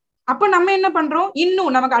வருவாங்க. அப்ப நம்ம என்ன பண்றோம்,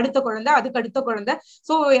 இன்னும் நமக்கு அடுத்த குழந்தை, அதுக்கு அடுத்த குழந்தை,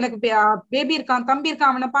 சோ எனக்கு பேபி இருக்கான், தம்பி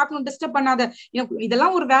இருக்கான், அவனை பார்க்கணும், டிஸ்டர்ப் பண்ணாத,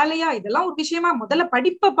 இதெல்லாம் ஒரு வேலையா, இதெல்லாம் ஒரு விஷயமா, முதல்ல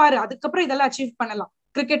படிப்பை பாரு, அதுக்கப்புறம் இதெல்லாம் அச்சீவ் பண்ணலாம்.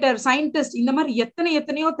 கிரிக்கெட்டர், சயின்டிஸ்ட், இந்த மாதிரி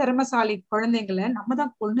எத்தனையோ திறமைசாலி குழந்தைங்களை நம்ம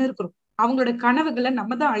தான் கொண்டு இருக்கிறோம். அவங்களோட கனவுகளை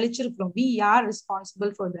நம்ம தான் அழிச்சிருக்கிறோம். we are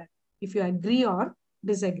responsible for that, if you agree or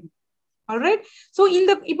disagree. alright, so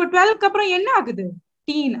இந்த இப்ப 12க்கு அப்புறம் என்ன ஆகுது,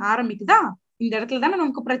 டீன் ஆரம்பிக்குதா. இந்த இடத்துல தானே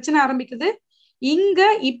நமக்கு பிரச்சனை ஆரம்பிக்குது. இங்க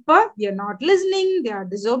இப்ப they are not listening, they are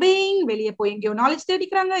disobeying, வெளியே போய் எங்கேயோ நாலேஜ்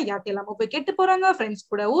தேடிக்கிறாங்க, யார்கிட்ட எல்லாம போய் கெட்டு போறாங்க, ஃப்ரெண்ட்ஸ்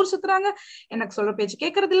கூட ஊர் சுத்துறாங்க, எனக்கு சொல்ற பேச்சு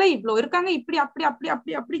கேட்கறது இல்ல, இவ்வளவு இருக்காங்க, இப்படி அப்படி அப்படி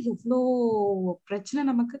அப்படி அப்படி எவ்வளோ பிரச்சனை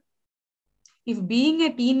நமக்கு. if being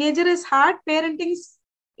a teenager is hard,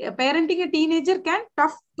 parenting a teenager can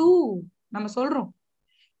tough too. நம்ம சொல்றோம்,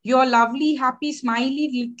 your lovely, happy, smiley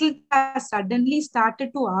little has suddenly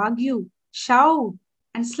started to argue, shout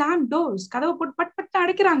and slam doors. கதவை போட்டு பட் பட்டு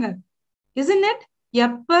அடைக்கிறாங்க. isn't it?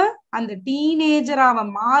 எப்ப அந்த டீனேஜரா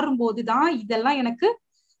அவன் மாறும்போதுதான் இதெல்லாம் எனக்கு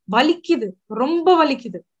வலிக்குது, ரொம்ப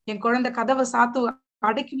வலிக்குது. என் குழந்தை கதவை சாத்து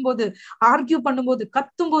அடைக்கும் போது, ஆர்கியூ பண்ணும்போது,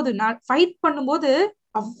 கத்தும் போது, நான் ஃபைட் பண்ணும்போது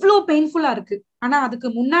அவ்வளோ பெயின்ஃபுல்லா இருக்கு. ஆனா அதுக்கு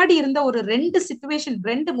முன்னாடி இருந்த ஒரு 2 சிச்சுவேஷன்,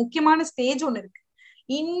 2 முக்கியமான ஸ்டேஜ் ஒண்ணு இருக்கு.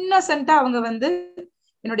 இன்னசென்ட்டா அவங்க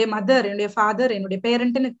என்னுடைய மதர், என்னுடைய ஃபாதர், என்னுடைய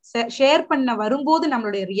பேரண்ட்னு ஷேர் பண்ண வரும்போது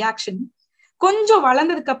நம்மளுடைய ரியாக்ஷன், கொஞ்சம்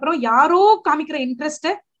வளர்ந்ததுக்கு அப்புறம் யாரோ காமிக்கிற இன்ட்ரெஸ்ட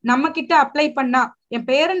நம்ம கிட்ட அப்ளை பண்ணா, என்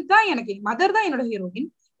பேரண்ட் தான் எனக்கு, என் மதர் தான் என்னோட ஹீரோயின்,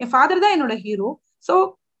 என் ஃபாதர் தான் என்னோட ஹீரோ, சோ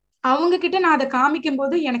அவங்க கிட்ட நான் அதை காமிக்கும்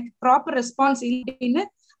போது எனக்கு ப்ராப்பர் ரெஸ்பான்ஸ் இல்லைன்னு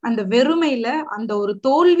அந்த வெறுமையில, அந்த ஒரு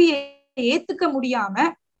தோல்வியை ஏத்துக்க முடியாம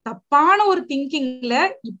தப்பான ஒரு திங்கிங்ல,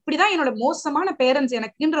 இப்படிதான் என்னோட மோசமான பேரண்ட்ஸ்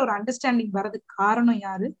எனக்குன்ற ஒரு அண்டர்ஸ்டாண்டிங் வர்றதுக்கு காரணம்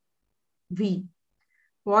யாரு? we.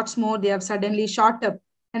 what's more, they have suddenly shot up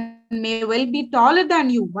and may well be taller than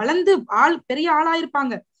you. வளர்ந்து பெரிய ஆளா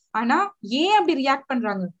இருப்பாங்க. ஆனா ஏன் அப்படி ரியாக்ட்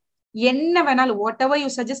பண்றாங்க? என்ன வேணாலும், whatever you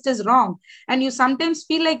suggest is wrong, and you sometimes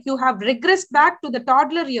feel like you have regressed back to the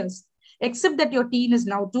toddler years, except that your teen is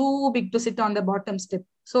now too big to sit on the bottom step.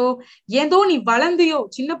 so ஏதோ நீ வளர்ந்தியோ,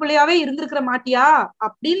 சின்ன பிள்ளையாவே இருந்திருக்கிற மாட்டியா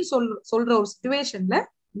அப்படின்னு சொல்ற ஒரு சிச்சுவேஷன்ல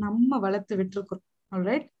நம்ம வளர்த்து விட்டுருக்கிறோம்.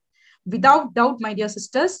 alright, without doubt, my dear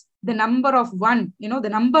sisters, the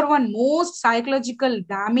number one most psychological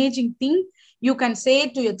damaging thing you can say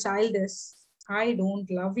to your child is, I don't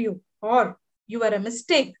love you, or you are a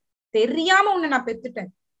mistake. தெரியாம உன்னை நான்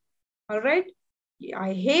பெத்துட்டேன். alright,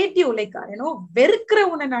 I hate you, like வெறுக்கிற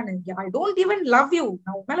உன்னை நானு, I don't even love you,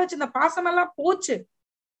 நான் உன் மேல வச்சிருந்த பாசம் எல்லாம் போச்சு,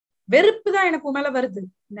 வெறுப்பு தான் எனக்கு உன் மேல வருது.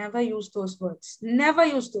 never use those words, never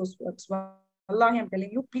use those words. wallahi I'm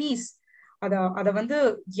telling you, please. அத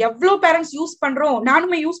எவ்வளவு பேரண்ட்ஸ் யூஸ் பண்றோம்,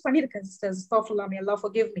 நானுமே யூஸ் பண்ணிருக்கேன் sisters, astaghfirullah, Allah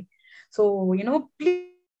forgive me. so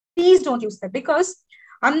please don't use that, because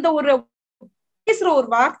அந்த ஒரு பேசுற ஒரு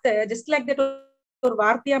வார்த்தை just like that ஒரு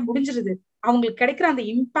வார்த்தையா முடிஞ்சிருது. அவங்களுக்கு கிடைக்கிற அந்த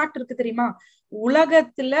இம்பாக்ட் இருக்கு தெரியுமா,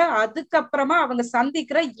 உலகத்துல அதுக்கப்புறமா அவங்க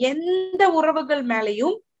சந்திக்கிற எந்த உறவுகள்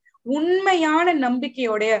மேலையும் உண்மையான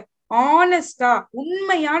நம்பிக்கையோட, ஆனஸ்டா,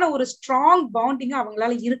 உண்மையான ஒரு ஸ்ட்ராங் பாண்டிங்கா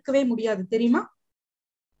அவங்களால இருக்கவே முடியாது தெரியுமா,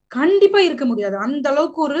 கண்டிப்பா இருக்க முடியாது. அந்த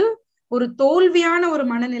அளவுக்கு ஒரு தோல்வியான ஒரு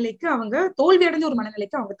மனநிலைக்கு தோல்வி அடைஞ்ச ஒரு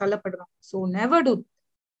மனநிலைக்கு அவங்க தள்ளப்படுறாங்க. so never do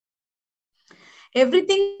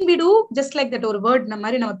everything we do just like that. ஒரு வேர்ட் நம்ம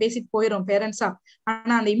மாதிரி நம்ம பேசிட்டு போயிடும் பேரண்ட்ஸா,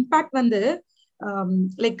 ஆனா அந்த இம்பாக்ட்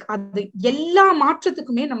லைக் அது எல்லா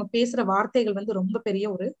மாற்றத்துக்குமே நம்ம பேசுற வார்த்தைகள் ரொம்ப பெரிய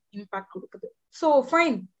ஒரு இம்பாக்ட் கொடுக்குது. so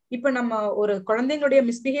fine, இப்ப நம்ம ஒரு குழந்தைங்களுடைய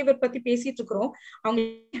மிஸ்பிஹேவியர் பத்தி பேசிட்டு இருக்கிறோம். அவங்க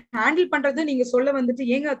ஹேண்டில் பண்றது, நீங்க சொல்ல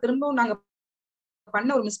ஏங்க திரும்பவும் நாங்க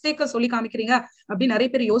பண்ண ஒரு மிஸ்டேக்க சொல்லி காமிக்கிறீங்க அப்படின்னு நிறைய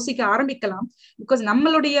பேர் யோசிக்க ஆரம்பிக்கலாம். பிகாஸ்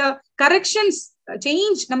நம்மளுடைய கரெக்ஷன்ஸ்,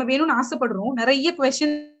 சேஞ்ச் நம்ம வேணும்னு ஆசைப்படுறோம். நிறைய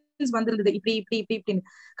குவெஸ்சன்ஸ் வந்திருந்தது, இப்படி இப்படி இப்படி இப்படின்னு.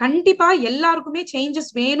 கண்டிப்பா எல்லாருக்குமே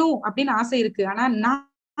சேஞ்சஸ் வேணும் அப்படின்னு ஆசை இருக்கு. ஆனா நான்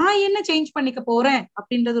என்ன சேஞ்ச் பண்ணிக்க போறேன்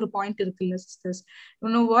அப்படின்றது ஒரு பாயிண்ட் இருக்கு இல்ல சிஸ்டர்ஸ்.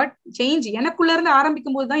 வாட் சேஞ்ச் எனக்குள்ள இருந்து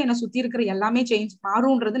ஆரம்பிக்கும் போதுதான் என்னை சுத்தி இருக்கிற எல்லாமே சேஞ்ச்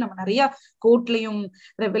மாறும்ன்றது நம்ம நிறைய கோட்லயும்,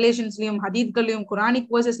 ரெவலேஷன்ஸ்லயும், ஹதீத்களையும், குரானிக்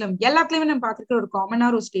வேர்சஸ்லயும் எல்லாத்துலயுமே நம்ம பார்த்துருக்கிற ஒரு காமனான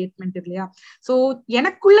ஒரு ஸ்டேட்மெண்ட் இல்லையா. சோ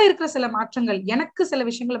எனக்குள்ள இருக்கிற சில மாற்றங்கள், எனக்கு சில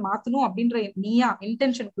விஷயங்களை மாத்தணும் அப்படின்ற நீயா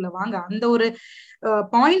இன்டென்ஷனுக்குள்ள வாங்க. அந்த ஒரு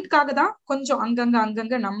பாயிண்ட்காக தான் கொஞ்சம்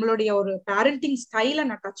அங்கங்க நம்மளுடைய ஒரு பேரண்டிங் ஸ்டைல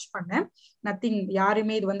நான் டச் பண்ணேன். நத்திங்,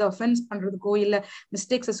 யாருமே இது அஃபென்ஸ் பண்றதுக்கோ இல்ல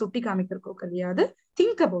மிஸ்டேக்ஸை சுட்டி காமிக்கிறதுக்கோ கிடையாது.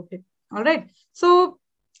 Think about it. Alright, so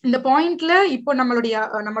இந்த பாயிண்ட்ல இப்போ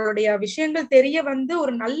நம்மளுடைய விஷயங்கள் தெரிய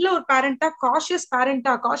ஒரு நல்ல ஒரு பேரண்டா,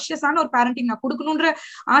 காஷியஸான ஒரு பேரண்டிங் நான் கொடுக்கணும்ன்ற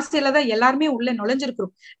ஆசையில தான் எல்லாருமே உள்ள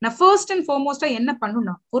நுழைஞ்சிருக்கிறோம். நான் ஃபர்ஸ்ட் அண்ட் ஃபார்மோஸ்டா என்ன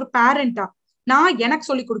பண்ணுனா, ஒரு பேரண்டா நான் எனக்கு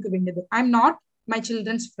சொல்லி கொடுக்க வேண்டியது, I am not my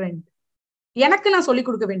children's friend. எனக்கு நான் சொல்லிக்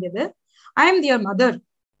கொடுக்க வேண்டியது, I am their mother,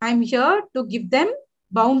 I am here to give them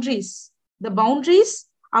boundaries. The boundaries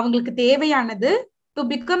அவங்களுக்கு தேவையானது to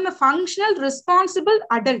become a functional responsible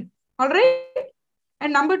adult. Alright?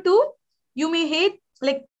 And number 2, you may hate,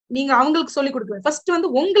 like நீங்க அவங்களுக்கு சொல்லிக் கொடுக்க ஃபர்ஸ்ட் வந்து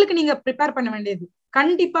உங்களுக்கு நீங்க ப்ரிப்பேர் பண்ண வேண்டியது,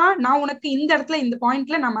 கண்டிப்பா நான் உனக்கு இந்த இடத்துல இந்த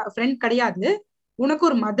பாயிண்ட்ல நம்ம ஃப்ரெண்ட் கிடையாது, உனக்கு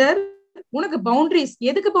ஒரு மதர், உனக்கு பவுண்டரிஸ்.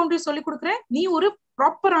 எதுக்கு பவுண்டரிஸ் சொல்லி கொடுக்குறேன்? நீ ஒரு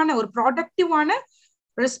ப்ராப்பரான ஒரு ப்ராடக்டிவான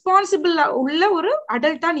ரெஸ்பான்சிபிள் உள்ள ஒரு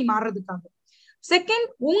அடல்ட்டா நீ மாறுறதுக்காக. செகண்ட்,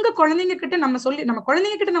 உங்க குழந்தைங்க கிட்ட நம்ம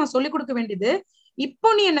குழந்தைங்க கிட்ட நம்ம சொல்லிக் கொடுக்க வேண்டியது, இப்போ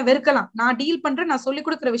நீ என்ன வெறுக்கலாம், நான் டீல் பண்றேன், நான் சொல்லிக்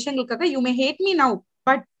கொடுக்குற விஷயங்களுக்காக, you may had me now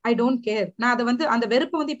but I don't care. நான் அதை வந்து அந்த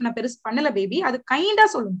வெறுப்பை வந்து இப்ப நான் பெருசு பண்ணல பேபி, அது கைண்டா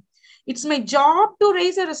சொல்லணும். It's my job to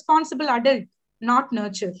raise a responsible adult, not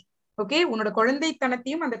nurture. Okay, உன்னோட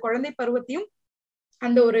குழந்தைத்தனத்தையும் அந்த குழந்தை பருவத்தையும்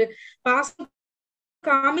அந்த ஒரு பாசம்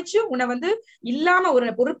காமிச்சு உன்னை வந்து இல்லாம ஒரு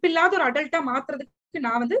பொறுப்பில்லாத ஒரு அடல்ட்டா மாத்துறதுக்கு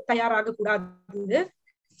நான் வந்து தயாராக கூடாது.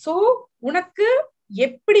 சோ உனக்கு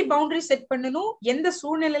எப்படி பவுண்டரி செட் பண்ணணும், எந்த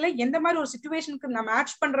சூழ்நிலையில எந்த மாதிரி ஒரு சிச்சுவேஷனுக்கு நான்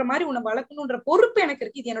மேட்ச் பண்ற மாதிரி உன்னை வளர்க்கணும்ன்ற பொறுப்பு எனக்கு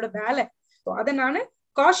இருக்கு, இது என்னோட வேலை. அதை நான்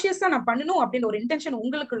காஷியஸா நான் பண்ணணும் அப்படின்னு ஒரு இன்டென்ஷன்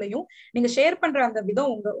உங்களுக்குள்ளயும் நீங்க ஷேர் பண்ற அந்த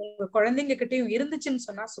விதம் உங்க குழந்தைங்க கிட்டயும் இருந்துச்சுன்னு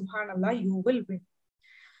சொன்னா, சுப்ஹானல்லாஹ், you will win.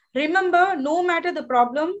 Remember, no matter the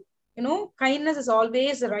problem, kindness is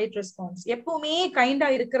always the right response. எப்பவுமே கைண்டா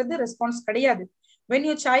இருக்கிறது ரெஸ்பான்ஸ் கிடையாது. when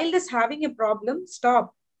your child is having a problem, stop,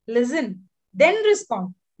 listen, then respond.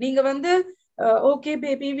 நீங்க வந்து okay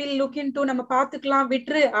baby will look into, நம்ம பாத்துக்கலாம்,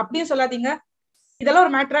 விட்டுரு அப்படியும் சொல்லாதீங்க. இதெல்லாம்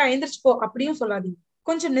ஒரு மேட்டரா, எழுந்திரிச்சு போ அப்படியும் சொல்லாதீங்க.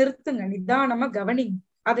 கொஞ்சம் நிறுத்துங்க, நிதானமா கவனிங்க,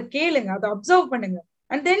 அதை கேளுங்க, அதை அப்சர்வ் பண்ணுங்க,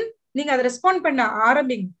 அண்ட் தென் நீங்க அதை ரெஸ்பாண்ட் பண்ண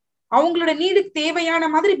ஆரம்பிங்க. அவங்களோட நீடுக்கு தேவையான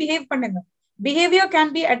மாதிரி பிஹேவ் பண்ணுங்க. Behaviour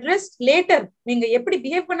can be addressed later. நீங்க எப்படி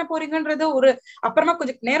பிஹேவ் பண்ண போறீங்கன்றது ஒரு அப்புறமா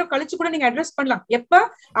கொஞ்சம் நேரம் கழிச்சு கூட நீங்க அட்ரஸ் பண்ணலாம். எப்ப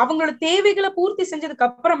அவங்களோட தேவைகளை பூர்த்தி செஞ்சதுக்கு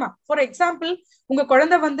அப்புறமா. ஃபார் எக்ஸாம்பிள், உங்க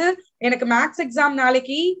குழந்தை வந்து எனக்கு மேக்ஸ் எக்ஸாம்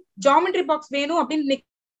நாளைக்கு ஜியோமெட்ரி பாக்ஸ் வேணும் அப்படின்னு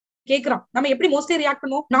கேக்குறான், நம்ம எப்படி மோஸ்ட்லி ரியாக்ட்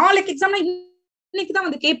பண்ணுவோம்? நாளைக்கு எக்ஸாம்னா இன்னைக்குதான்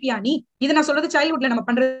வந்து கேப்பியா நீ? இது நான் சொல்றது சைல்ட்ஹுட்ல நம்ம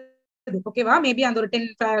பண்றது, ஓகேவா? மேபி அந்த ஒரு 10,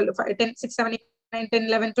 6, 7, 8, 9, 10,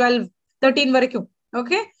 11, 12, 13 வரைக்கும்.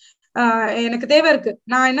 ஓகே, எனக்கு தேவை இருக்கு,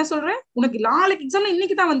 நான் என்ன சொல்றேன், உனக்கு நாளைக்கு எக்ஸாம்ல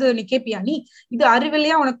இன்னைக்கு தான் வந்து நீ கேப்பியா நீ? இது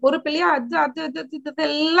அறிவில்லையா, உனக்கு பொறுப்பில்லையா? அது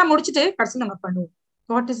எல்லாம் முடிச்சுட்டு கடைசி நம்ம பண்ணுவோம்.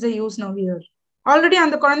 What is the use now here? Already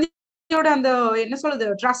அந்த குழந்தையோட அந்த என்ன சொல்றது,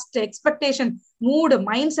 ட்ரஸ்ட், எக்ஸ்பெக்டேஷன், மூடு,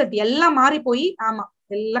 மைண்ட் செட் எல்லாம் மாறி போய், ஆமா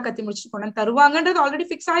எல்லாம் கத்தி முடிச்சுட்டு கொண்டு தருவாங்கன்றது ஆல்ரெடி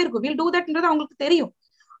ஃபிக்ஸ் ஆயிருக்கும். வில் டூ தட்ன்றது அவங்களுக்கு தெரியும்.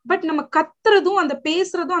 பட் நம்ம கத்துறதும் அந்த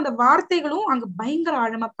பேசுறதும் அந்த வார்த்தைகளும் அங்க பயங்கர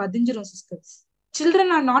ஆழமா பதிஞ்சிரும் sisters.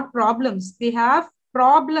 Children are not problems, they have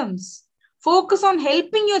problems. Focus on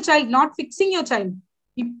helping your child, not fixing your child.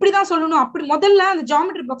 இப்படிதான் சொல்லணும். அப்படி முதல்ல அந்த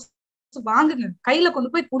ஜியோமெட்ரி பாக்ஸ் வாங்குங்க, கையில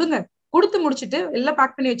கொண்டு போய் கொடுங்க. கொடுத்து முடிச்சுட்டு எல்லாம்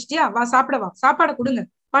பேக் பண்ணி வச்சுட்டியா, வா சாப்பிடவா, சாப்பாடை கொடுங்க.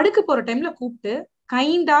 படுக்க போற டைம்ல கூப்பிட்டு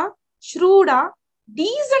கைண்டா, ஷ்ரூடா,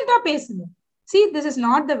 டீசெண்டா பேசுங்க. See, this is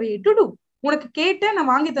not the way to do. உனக்கு கேட்ட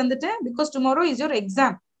நான் வாங்கி தந்துட்டேன், because tomorrow is your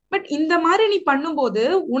exam. But இந்த மாதிரி நீ பண்ணும்போது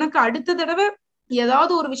உனக்கு அடுத்த தடவை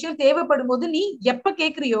ஏதாவது ஒரு விஷயம் தேவைப்படும் போது நீ எப்ப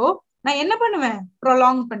கேக்குறியோ, நான் என்ன பண்ணுவேன்,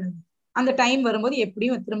 ப்ரொலாங் பண்ணுவேன். அந்த டைம் வரும்போது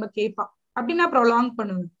எப்படியும் திரும்ப கேட்பான், அப்படின்னா ப்ரொலாங்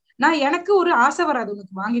பண்ணுவேன். நான் எனக்கு ஒரு ஆசை வராது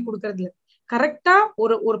உனக்கு வாங்கி கொடுக்கறதுல. கரெக்டா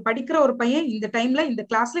ஒரு படிக்கிற ஒரு பையன் இந்த டைம்ல இந்த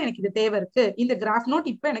கிளாஸ்ல எனக்கு இது தேவை இருக்கு, இந்த கிராஃப் நோட்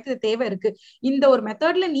இப்ப எனக்கு இது தேவை இருக்கு, இந்த ஒரு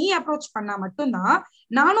மெத்தட்ல நீ அப்ரோச் பண்ணா மட்டும்தான்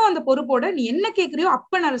நானும் அந்த பொறுப்போட நீ என்ன கேக்குறியோ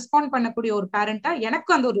அப்ப நான் ரெஸ்பாண்ட் பண்ணக்கூடிய ஒரு பேரண்டா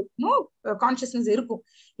எனக்கு அந்த ஒரு கான்சியஸ்னஸ் இருக்கும்.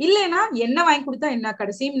 இல்லைன்னா என்ன வாங்கி கொடுத்தா என்ன,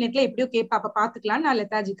 கடைசி மினிட்ல எப்படியோ கேட்பா, அப்ப பாத்துக்கலாம்னு நான்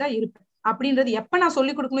லெத்தாஜிக்கா இருப்பேன். அப்படின்றது எப்ப நான்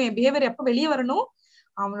சொல்லிக் கொடுக்கணும், என் பிஹேவியர் எப்ப வெளியே வரணும்,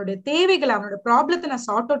 அவனுடைய தேவைகளை, அவனோட ப்ராப்ளத்தை நான்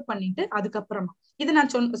சார்ட் அவுட் பண்ணிட்டு அதுக்கப்புறமா. இது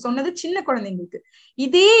நான் சொன்னது சின்ன குழந்தைங்களுக்கு.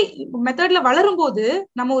 இதே மெத்தட்ல வளரும் போது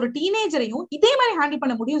நம்ம ஒரு டீனேஜரையும் இதே மாதிரி ஹேண்டில்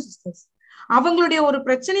பண்ண முடியும் சிஸ்டர்ஸ். அவங்களுடைய ஒரு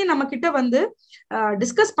பிரச்சனையை நம்ம கிட்ட வந்து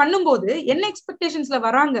டிஸ்கஸ் பண்ணும்போது என்ன எக்ஸ்பெக்டேஷன்ஸ்ல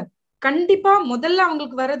வராங்க, கண்டிப்பா முதல்ல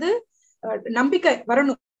அவங்களுக்கு வர்றது நம்பிக்கை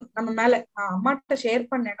வரணும் நம்ம மேல. அம்மாட்ட ஷேர்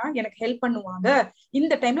பண்ணேன்னா எனக்கு ஹெல்ப் பண்ணுவாங்க,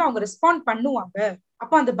 இந்த டைம்ல அவங்க ரெஸ்பாண்ட் பண்ணுவாங்க.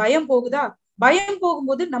 அப்ப அந்த பயம் போகுதா, பயம்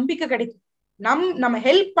போகும்போது நம்பிக்கை கிடைக்கும். நம்ம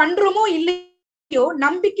ஹெல்ப் பண்றோமோ இல்லையோ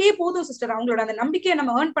நம்பிக்கையே போதும் சிஸ்டர். அவங்களோட அந்த நம்பிக்கையை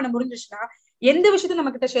நம்ம ஏர்ன் பண்ண முடிஞ்சிச்சுன்னா எந்த விஷயத்தையும்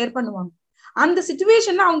நம்ம கிட்ட ஷேர் பண்ணுவாங்க. அந்த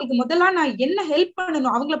சிச்சுவேஷன்ல அவங்களுக்கு முதல்ல நான் என்ன ஹெல்ப்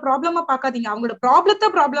பண்ணணும், அவங்கள ப்ராப்ளமா பாக்காதீங்க, அவங்களோட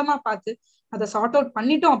ப்ராப்ளமா பார்த்து அதை சார்ட் அவுட்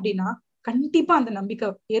பண்ணிட்டோம் அப்படின்னா கண்டிப்பா அந்த நம்பிக்கை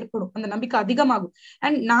ஏற்படும், அந்த நம்பிக்கை அதிகமாகும்.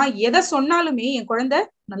 அண்ட் நான் எதை சொன்னாலுமே என் குழந்தை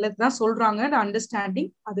நல்லதுதான் சொல்றாங்க அண்டர்ஸ்டாண்டிங்.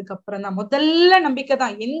 அதுக்கப்புறம் தான் முதல்ல நம்பிக்கை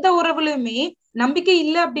தான். எந்த உறவுலயுமே நம்பிக்கை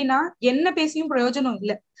இல்லை அப்படின்னா என்ன பேசியும் பிரயோஜனம்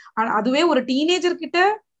இல்லை. ஆனா அதுவே ஒரு டீனேஜர் கிட்ட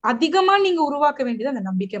அதிகமா நீங்க உருவாக்க வேண்டியது அந்த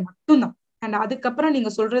நம்பிக்கை மட்டும்தான். அண்ட் அதுக்கப்புறம்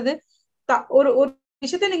நீங்க சொல்றது ஒரு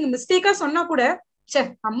விஷயத்த நீங்க மிஸ்டேக்கா சொன்னா கூட, சே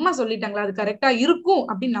அம்மா சொல்லிட்டாங்களா அது கரெக்டா இருக்கும்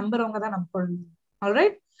அப்படின்னு நம்புறவங்க தான் நம்ம குழந்தைங்க.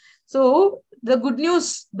 Alright. So the good news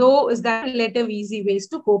though is that relative easy ways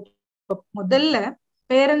to cope up. முதல்ல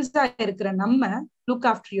பேரண்ட்ஸா இருக்கிற நம்ம look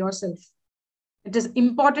after yourself. It is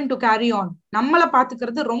important to carry on. நம்மளை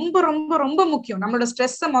பாத்துக்கிறது ரொம்ப ரொம்ப ரொம்ப முக்கியம். நம்மளோட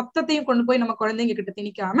ஸ்ட்ரெஸ் மொத்தத்தையும் கொண்டு போய் நம்ம குழந்தைங்க கிட்ட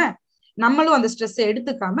திணிக்காம, நம்மளும் அந்த ஸ்ட்ரெஸ்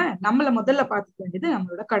எடுத்துக்காம நம்மளை முதல்ல பாத்துக்க வேண்டியது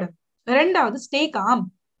நம்மளோட கடமை. ரெண்டாவது, stay com.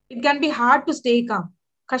 It can be hard to stay com.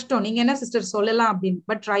 கஷ்டம், நீங்க என்ன சிஸ்டர் சொல்லலாம் அப்படின்னு,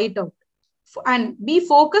 but try it out. And be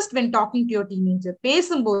focused when talking to your teenager.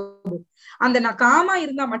 பேசும்போது அந்த நான் காமா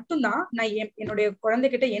இருந்தா மட்டும்தான் நான் என்னுடைய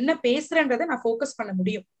குழந்தைகிட்ட என்ன பேசுறேன்றதை நான் ஃபோக்கஸ் பண்ண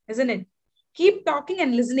முடியும். isn't it? Keep talking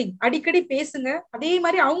and listening. அடிக்கடி பேசுங்க. அதே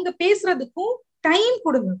மாதிரி அவங்க பேசுறதுக்கும் டைம்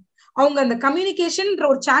கொடுங்க. அவங்க அந்த கம்யூனிகேஷன்ன்ற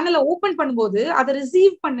ஒரு சேனலை ஓபன் பண்ணும்போது அதை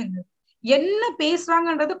ரிசீவ் பண்ணுங்க. என்ன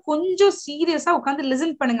பேசுறாங்கன்றத கொஞ்சம் சீரியஸா உட்காந்து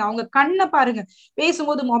லிசன் பண்ணுங்க. அவங்க கண்ணை பாருங்க.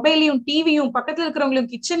 பேசும்போது மொபைலையும் டிவியும் பக்கத்துல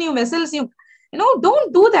இருக்கிறவங்களையும் கிச்சனையும் வெசல்ஸையும் don't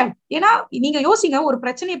do that. ஏன்னா நீங்க யோசிங்க, ஒரு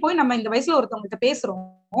பிரச்சனையை போய் நம்ம இந்த வயசுல ஒருத்தவங்ககிட்ட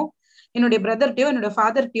பேசுறோம், என்னுடைய பிரதர்கிட்டயோ என்னோட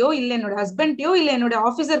ஃபாதர்கிட்டயோ இல்ல என்னோட ஹஸ்பண்ட்டையோ இல்ல என்னோட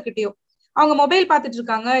ஆபீசர் கிட்டயோ, அவங்க மொபைல் பாத்துட்டு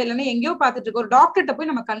இருக்காங்க, இல்லைன்னா எங்கேயோ பாத்துட்டு இருக்க. ஒரு டாக்டர்கிட்ட போய்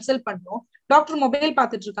நம்ம கன்சல்ட் பண்றோம், டாக்டர் மொபைல்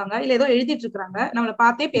பாத்துட்டு இருக்காங்க, இல்ல ஏதோ எழுதிட்டு இருக்காங்க, நம்மளை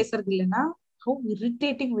பார்த்தே பேசுறது இல்லைன்னா how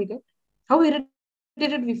irritating we get, how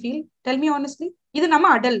irritated we feel. Tell me honestly. இது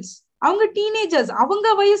நம்ம அடல்ட்ஸ். அவங்க டீனேஜர்ஸ்.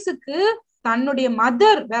 அவங்க வயசுக்கு தன்னுடைய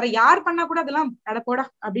மதர் வேற யார் பண்ணா கூட அதெல்லாம் அடப்போடா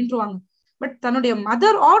அப்படின்ட்டுருவாங்க. பட் தன்னுடைய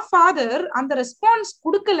மதர் ஆர் ஃபாதர் அந்த ரெஸ்பான்ஸ்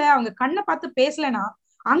கொடுக்கல, அவங்க கண்ணை பார்த்து பேசலன்னா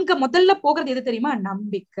அங்க முதல்ல போகிறது எது தெரியுமா?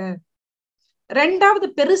 நம்பிக்கை. ரெண்டாவது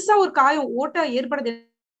பெருசா ஒரு காயம் ஓட்ட ஏற்படுது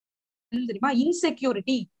தெரியுமா?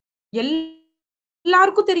 இன்செக்யூரிட்டி.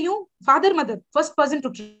 எல்லாருக்கும் தெரியும், father mother first person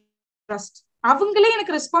to trust. அவங்களே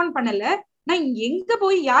எனக்கு ரெஸ்பாண்ட் பண்ணல, நான் எங்க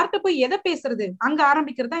போய் யார்கிட்ட போய் எதை பேசுறது? அங்க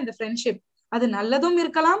ஆரம்பிக்கிறது தான் இந்த ஃப்ரெண்ட்ஷிப். அது நல்லதும்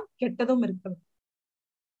இருக்கலாம், கெட்டதும் இருக்கலாம்.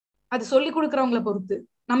 அது சொல்லி கொடுக்கறவங்களை பொறுத்து.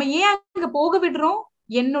 நம்ம ஏன் அங்க போக விடுறோம்?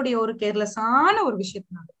 என்னுடைய ஒரு கேர்லெஸ்ஸான ஒரு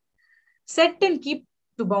விஷயத்தினால. Set and keep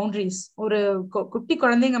to boundaries. ஒரு குட்டி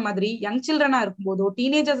குழந்தைங்க மாதிரி யங் சில்ட்ரனா இருக்கும்போதோ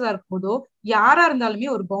டீனேஜர்ஸா இருக்கும்போதோ யாரா இருந்தாலுமே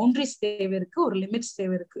ஒரு பவுண்டரிஸ் தேவை இருக்கு, ஒரு லிமிட்ஸ்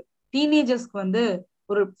தேவை இருக்கு. டீனேஜர்ஸ்க்கு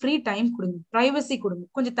ஒரு ஃப்ரீ டைம் கொடுங்க, பிரைவசி கொடுங்க,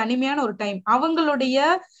 கொஞ்சம் தனிமையான ஒரு டைம். அவங்களுடைய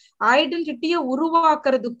ஐடென்டிட்டியை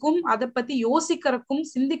உருவாக்குறதுக்கும் அதை பத்தி யோசிக்கிறதுக்கும்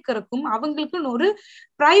சிந்திக்கிறதுக்கும் அவங்களுக்குன்னு ஒரு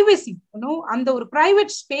பிரைவசி, அந்த ஒரு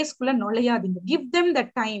private ஸ்பேஸ்க்குள்ள நுழையாதீங்க. Give them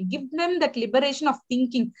that time, give them that liberation of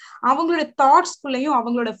thinking. அவங்களோட தாட்ஸ்குள்ளயும்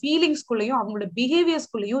அவங்களோட ஃபீலிங்ஸ்குள்ளயும் அவங்களோட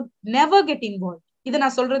பிஹேவியர்ஸ்குள்ளயும் நெவர் கெட் இன்வால்வ். இதை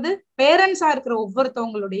நான் சொல்றது பேரண்ட்ஸா இருக்கிற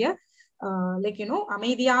ஒவ்வொருத்தவங்களுடைய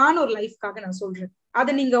அமைதியான ஒரு லைஃப்காக நான் சொல்றேன்.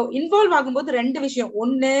 அதை நீங்க இன்வால்வ் ஆகும்போது ரெண்டு விஷயம்.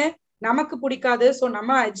 ஒண்ணு, நமக்கு பிடிக்காது, சோ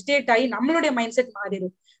நம்ம அஜிடேட் ஆகி நம்மளுடைய மைண்ட் செட்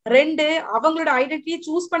மாறிடும். ரெண்டு, அவங்களோட ஐடென்டிட்டியை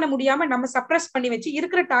சூஸ் பண்ண முடியாம நம்ம சப்ரஸ் பண்ணி வச்சு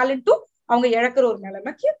இருக்கிற டேலண்ட்டும் அவங்க இழக்கிற ஒரு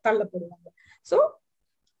நிலைமைக்கு தள்ளப்படுவாங்க. So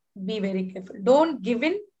be very careful. Don't give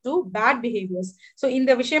in to bad behaviours. So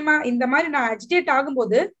இந்த விஷயமா இந்த மாதிரி நான் அஜிடேட்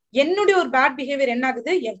ஆகும்போது என்னுடைய ஒரு பேட் பிஹேவியர் என்ன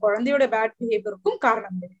ஆகுது? என் குழந்தையோட பேட் பிஹேவியருக்கும்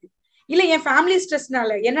காரணம் இருக்கு. இல்ல என் ஃபேமிலி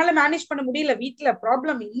ஸ்ட்ரெஸ்னால என்னால மேனேஜ் பண்ண முடியல, வீட்டுல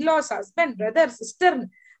problem, in-laws, husband, brother, sister,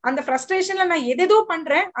 அந்த ஃப்ரஸ்ட்ரேஷன்ல நான் எதோ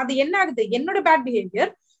பண்றேன். அது என்ன ஆகுது? என்னோட bad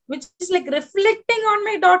behaviour which is like reflecting on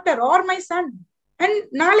my daughter or my son. And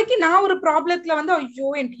நாளைக்கு நான் ஒரு ப்ராப்ளத்துல ஐயோ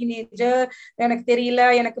என் டீனேஜர் எனக்கு தெரியல,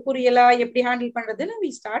 எனக்கு புரியல, எப்படி ஹேண்டில் பண்றதுன்னு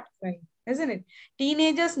we start crying, isn't it?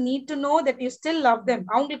 Teenagers need to know that you still love them.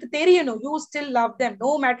 அவங்களுக்கு தெரியணும் you still love them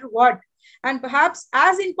no matter what. And perhaps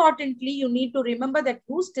as importantly you need to remember that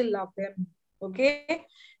you still love them. Okay,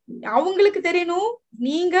 அவங்களுக்கு தெரியணும்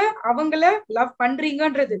நீங்க அவங்கள love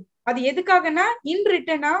பண்றீங்கன்றது. அது எதுக்காகனா இன்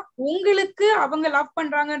ரிட்டனா உங்களுக்கு அவங்க லவ்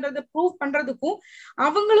பண்றாங்கன்றத ப்ரூவ் பண்றதுக்கும்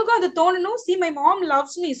அவங்களுக்கும் அது தோணணும். see my mom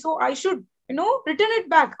loves me so I should return it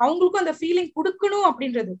back. அவங்களுக்கும் அந்த ஃபீலிங் கொடுக்கணும்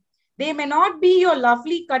அப்படின்றது. they may not be your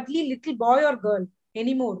lovely cuddly little boy or girl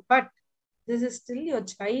anymore, but this is still your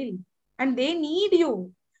child and they need you.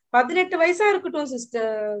 18 வயசா இருக்கட்டும்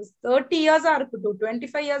sister, 30 இயர்ஸா இருக்கட்டும்,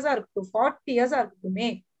 25 இயர்ஸா இருக்கட்டும், 40 இயர்ஸா இருக்கட்டுமே.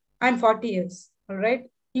 I'm 40 years, all right?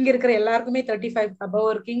 இங்க இருக்கிற எல்லாருக்குமே 35 above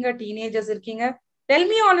இருக்கீங்க, டீனேஜர்ஸ் இருக்கீங்க. Tell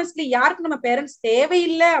me honestly, யாருக்கு நம்ம பேரண்ட்ஸ்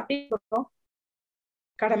தேவையில்லை அப்படின்னு சொல்றோம்?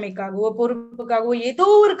 கடமைக்காகவோ பொறுப்புக்காகவோ ஏதோ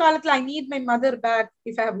ஒரு காலத்துல I need my mother back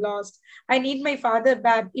if I have lost, I need my father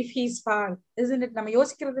back if he's far, isn't it? நம்ம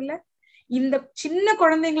யோசிக்கிறது இல்ல. இந்த சின்ன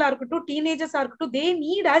குழந்தைங்களா இருக்கட்டும், டீனேஜர்ஸா இருக்கட்டும், they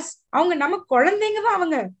need us. அவங்க நம்ம குழந்தைங்க தான்.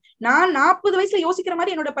 அவங்க நான் 40 வயசுல யோசிக்கிற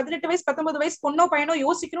மாதிரி என்னோட 18 வயசு 19 வயசு பொண்ணோ பையனோ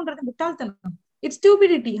யோசிக்கணும்ன்றது முட்டாள்தனம். It's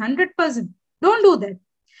stupidity 100%. Don't do that.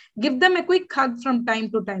 Give them a quick hug from time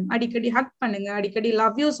to time. அடிக்கடி ஹக் பண்ணுங்க, அடிக்கடி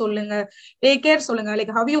லவ் யூ சொல்லுங்க, டேக் கேர் சொல்லுங்க,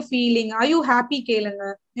 like how you feeling, are you happy கேளுங்க.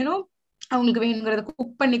 அவங்களுக்கு வேணுங்கிறத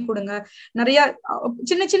குக் பண்ணி கொடுங்க. நிறைய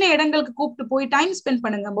சின்ன சின்ன இடங்களுக்கு கூப்பிட்டு போய் டைம் ஸ்பெண்ட்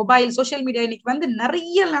பண்ணுங்க. மொபைல், சோசியல் மீடியா இன்னைக்கு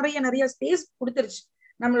நிறைய நிறைய நிறைய ஸ்பேஸ் கொடுத்துருச்சு.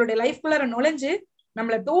 நம்மளுடைய லைஃப்குள்ளார நுழைஞ்சு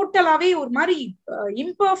நம்மள டோட்டலாவே ஒரு மாதிரி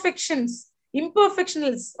இம்பர்ஃபெக்ஷன்ஸ்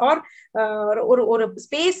இம்பர்ஃபெக்ஷனல்ஸ் ஆர் ஒரு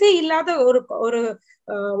ஸ்பேஸே இல்லாத ஒரு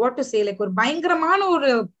வாட் டு சே லைக் ஒரு பயங்கரமான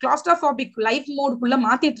ஒரு கிளாஸ்ட்ரோபோபிக் லைஃப் மோடுக்குள்ள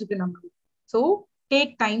மாத்திட்டு இருக்கு நம்ம. So take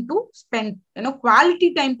time to spend, quality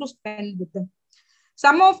time to spend with them.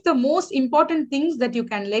 Some of the most important things that you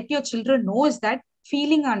can let your children know is that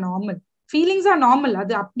feelings are normal.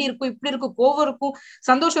 அது அப்படி இருக்கும், இப்படி இருக்கும், கோவம் இருக்கும்,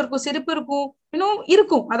 சந்தோஷம் இருக்கும், சிரிப்பு இருக்கும்,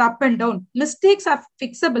 இருக்கும். அது up and down. Mistakes R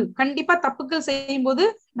fixable. கண்டிப்பா தப்புகள் செய்யும் போது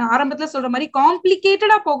நான் ஆரம்பத்துல சொல்ற மாதிரி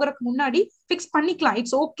காம்ப்ளிகேட்டடா போகிறதுக்கு முன்னாடி பிக்ஸ் பண்ணிக்கலாம்.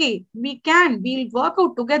 It's okay, wheel work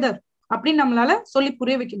out together அப்படின்னு நம்மளால சொல்லி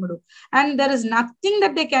புரிய வைக்க முடியும். And there is nothing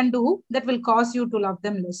that they can do that will cause you to love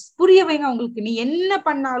them less. புரிய வைங்க அவங்களுக்கு. நீ என்ன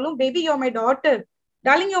பண்ணாலும், baby you are my daughter,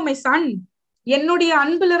 darling you are my son, என்னுடைய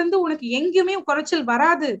அன்புல இருந்து உனக்கு எங்கேயுமே குறைச்சல்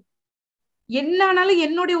வராது. என்னானாலும்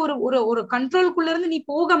என்னுடைய ஒரு கண்ட்ரோலுக்குள்ள இருந்து நீ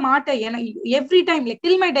போக மாட்ட. Every time like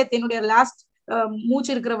till my death, என்னுடைய லாஸ்ட்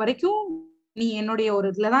மூச்சு இருக்கிற வரைக்கும் நீ என்னுடைய ஒரு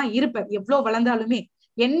இதுலதான் இருப்ப. எவ்வளவு வளர்ந்தாலுமே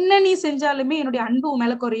என்ன நீ செஞ்சாலுமே என்னுடைய அன்பு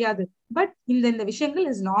மேல குறையாது. பட் இந்த விஷயங்கள்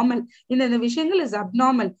இஸ் நார்மல், இந்த விஷயங்கள் இஸ்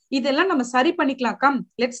அப்நார்மல். இதெல்லாம் நம்ம சரி பண்ணிக்கலாம். கம்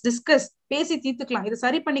லெட்ஸ் டிஸ்கஸ், பேசி தீர்த்துக்கலாம், இதை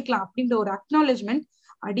சரி பண்ணிக்கலாம் அப்படின்ற ஒரு அக்னாலேஜ்மெண்ட்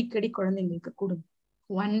அடிக்கடி குழந்தைங்களுக்கு கொடுங்க.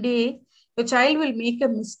 One day your child will make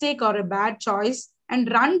a mistake or a bad choice and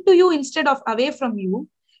run to you instead of away from you.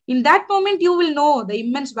 In that moment you will know the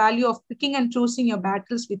immense value of picking and choosing your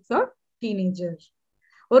battles with your teenager.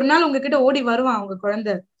 ஒரு நாள் உங்ககிட்ட ஓடி வருவான் உங்க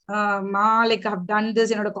குழந்தை, like I have done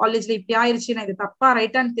this, என்னோட காலேஜ்ல இப்படி ஆயிருச்சு, நான் இது தப்பா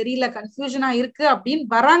ரைட்டான்னு தெரியல, கன்ஃபியூஷனா இருக்கு அப்படின்னு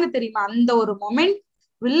வராங்க தெரியுமா? அந்த ஒரு moment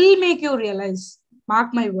will make you realize,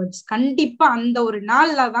 mark my words, கண்டிப்பா அந்த ஒரு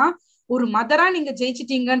நாள்ல தான் ஒரு மதரா நீங்க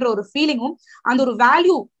ஜெயிச்சிட்டீங்கன்ற ஒரு ஃபீலிங்கும், அந்த ஒரு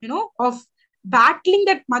value of battling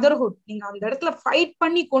that motherhood, நீங்க அந்த இடத்துல ஃபைட்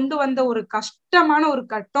பண்ணி கொண்டு வந்த ஒரு கஷ்டமான ஒரு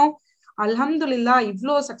கட்டம் அல்ஹம்துலில்லாஹ்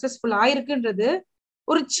இவ்வளோ சக்சஸ்ஃபுல் ஆயிருக்குன்றது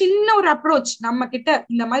ஒரு சின்ன ஒரு அப்ரோச் நம்ம கிட்ட,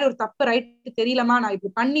 இந்த மாதிரி ஒரு தப்பு ரைட் தெரியலமா, நான்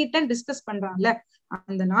இப்படி பண்ணிட்டேன் டிஸ்கஸ் பண்றான்ல,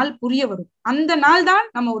 அந்த நாள் புரிய வரும். அந்த நாள் தான்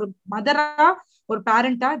நம்ம ஒரு மதரா ஒரு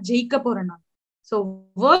பேரண்டா ஜெயிக்க போற நாள். So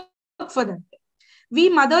work for that. We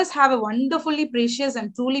mothers have a wonderfully precious and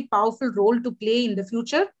truly powerful role to play in the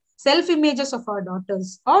future self-images of our daughters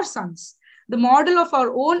or sons. The model of our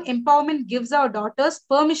own empowerment gives our daughters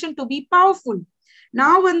permission to be powerful.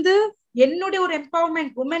 நான் என்னுடைய ஒரு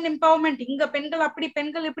empowerment, woman empowerment, இங்க பெண்கள் அப்படி,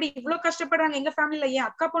 பெண்கள் இப்படி, இவ்வளவு கஷ்டப்படுறாங்க எங்க ஃபேமிலில, என்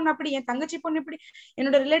அக்கா பொண்ணு அப்படி, என் தங்கச்சி பொண்ணு இப்படி,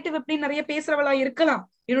 என்னோட ரிலேட்டிவ் எப்படி நிறைய பேசுறவளா இருக்கலாம்.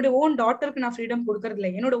 என்னோட ஓன் டாட்டருக்கு நான் ஃப்ரீடம் கொடுக்கறது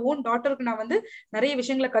இல்லை. என்னோட ஓன் டாட்டருக்கு நான் நிறைய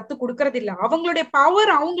விஷயங்களை கத்து கொடுக்கறது இல்லை. அவங்களுடைய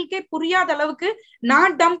பவர் அவங்களுக்கே புரியாத அளவுக்கு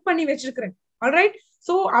நான் டம்ப் பண்ணி வச்சிருக்கிறேன். ஆல்ரைட்.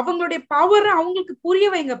 சோ அவங்களுடைய பவர் அவங்களுக்கு புரிய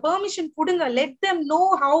வைங்க, பெர்மிஷன் கொடுங்க. Let them know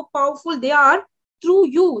how powerful they are through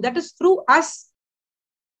you, that is through as.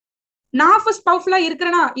 நான் ஃபர்ஸ்ட் பவர்ஃபுல்லா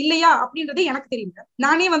இருக்கிறேனா இல்லையா அப்படின்றது எனக்கு தெரியல.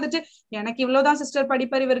 நானே எனக்கு இவ்வளவுதான் சிஸ்டர்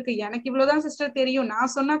படிப்பறிவு இருக்கு, எனக்கு இவ்வளவுதான் சிஸ்டர் தெரியும்,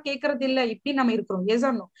 நான் சொன்னா கேட்கறது இல்ல, இப்படி நம்ம இருக்கிறோம். S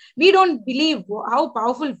R no? we don't believe how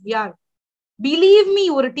powerful we are. believe me,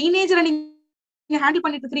 ஒரு டீனேஜரை நீங்க ஹேண்டில்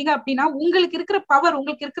பண்ணிட்டு இருக்கீங்க அப்படின்னா உங்களுக்கு இருக்கிற பவர்,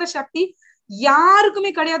 உங்களுக்கு இருக்கிற சக்தி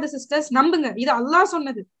யாருக்குமே கிடையாது சிஸ்டர்ஸ். நம்புங்க, இது அல்லாஹ்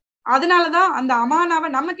சொன்னது. அதனாலதான் அந்த அமானாவை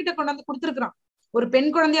நம்ம கிட்ட கொண்டாந்து கொடுத்துருக்கான். ஒரு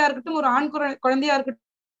பெண் குழந்தையா இருக்கட்டும், ஒரு ஆண் குழந்தையா இருக்கட்டும்,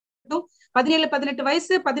 17-18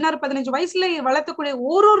 வயசு, 16-15 வயசுல வளர்த்தக்கூடிய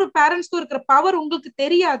ஒரு பேரண்ட்ஸ்க்கும் இருக்கிற பவர் உங்களுக்கு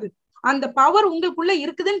தெரியாது. அந்த பவர் உங்களுக்குள்ள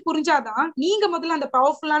இருக்குதுன்னு புரிஞ்சாதான் நீங்க முதல்ல அந்த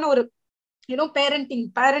பவர்ஃபுல்லான ஒரு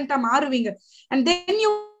பேரண்டா மாறுவீங்க. And then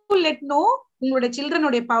you let no உங்களோட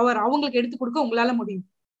சில்ட்ரனுடைய பவர் அவங்களுக்கு எடுத்து கொடுக்க உங்களால முடியும்.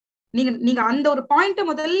 நீங்க அந்த ஒரு பாயிண்ட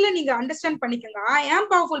முதல்ல நீங்க அண்டர்ஸ்டாண்ட் பண்ணிக்கோங்க. I am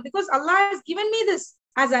powerful because Allah has given me this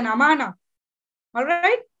as an amana. All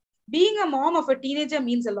right. Being a mom of a teenager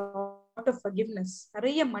means a lot of forgiveness,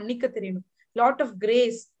 நிறைய மன்னிக்க தெரியணும், lot of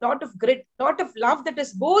grace, lot of grit, lot of love that is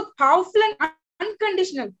both powerful and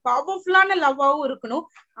unconditional. பவர்ஃபுல்லான லவ்வாவும் இருக்கணும்,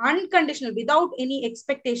 unconditional without any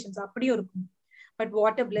expectations அப்படியும் இருக்கணும். But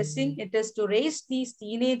what a blessing it is to raise these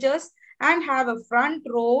teenagers and have a front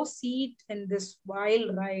row seat in this wild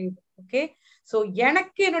ride. Okay, so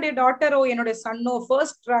எனக்கு என்னுடைய டாட்டரோ என்னுடைய சன்னோ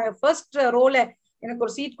first ரோல எனக்கு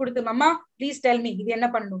ஒரு சீட் கொடுத்து, மம்மா ப்ளீஸ் டெல் மீ, இது என்ன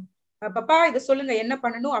பண்ணணும், பப்பா இதை சொல்லுங்க என்ன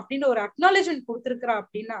பண்ணணும் அப்படின்னு ஒரு அக்னாலேஜ்மெண்ட் கொடுத்துருக்கிறா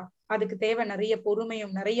அப்படின்னா அதுக்கு தேவை நிறைய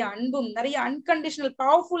பொறுமையும், நிறைய அன்பும், நிறைய அன்கண்டிஷனல்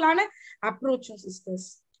பவர்ஃபுல்லான அப்ரோச்சும். Sisters,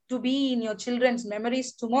 to be in your children's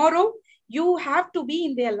memories tomorrow, you have to be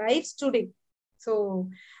in there lives today. So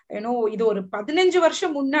இது ஒரு 15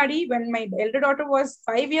 வருஷம் முன்னாடி when my elder daughter was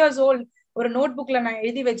 5 years old, ஒரு நோட் புக்ல நான்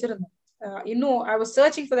எழுதி வச்சிருந்தேன். இன்னும் I was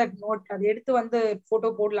searching for that note. அது எடுத்து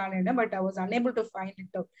போட்டோ போடலான்னு, but I was unable to find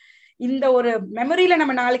it out. இந்த ஒரு மெமரியில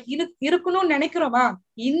நம்ம நாளைக்கு இருக்கணும்னு நினைக்கிறோமா?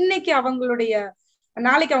 இன்னைக்கு அவங்களுடைய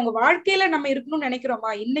நாளைக்கு அவங்க வாழ்க்கையில நம்ம இருக்கணும்னு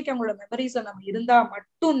நினைக்கிறோமா? இன்னைக்கு அவங்களோட மெமரிஸ்ல நம்ம இருந்தா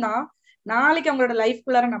மட்டும்தான் நாளைக்கு அவங்களோட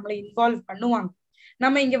லைஃப்குள்ளார நம்மளை இன்வால்வ் பண்ணுவாங்க.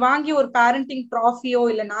 நம்ம இங்க வாங்கி ஒரு பேரண்டிங் ட்ராஃபியோ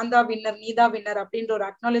இல்ல நான் தான் வின்னர் நீதா வின்னர் அப்படின்ற ஒரு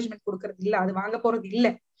அக்னாலேஜ்மெண்ட் கொடுக்கறது இல்ல, அது வாங்க போறது இல்ல.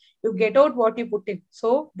 You get out what you put in. So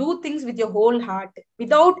do things with your whole heart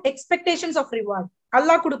without expectations of reward.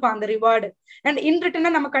 Allah கொடுப்பான் அந்த ரிவார்டு. அண்ட் இன்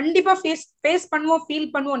ரிட்டர்ன் நம்ம கண்டிப்பா ஃபேஸ் பண்ணுவோம், ஃபீல்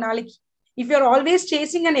பண்ணுவோம் நாளைக்கு. If you are always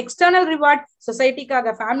chasing an external reward,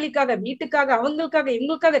 சொசைட்டிக்காக, ஃபேமிலிக்காக, வீட்டுக்காக, அவங்களுக்காக,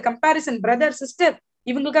 எங்களுக்காக, கம்பேரிசன், பிரதர் சிஸ்டர்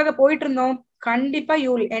இவங்களுக்காக போயிட்டு இருந்தோம், கண்டிப்பா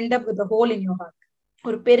you will end up with whole in your heart.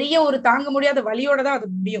 ஒரு பெரிய ஒரு தாங்க முடியாத வலியோட தான்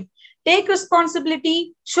அது முடியும். Take responsibility,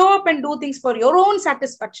 show up and two things for your own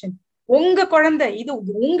satisfaction. உங்க குழந்தை இது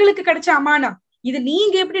உங்களுக்கு கிடைச்ச அமானா, இது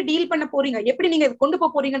நீங்க எப்படி டீல் பண்ண போறீங்க, எப்படி நீங்க கொண்டு போக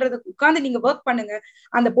போறீங்கன்றத உட்கார்ந்து நீங்க ஒர்க் பண்ணுங்க.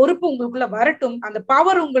 அந்த பொறுப்பு உங்களுக்குள்ள வரட்டும், அந்த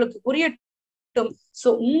பவர் உங்களுக்கு புரியட்டும். சோ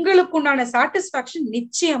உங்களுக்கு உண்டான சாட்டிஸ்பாக்சன்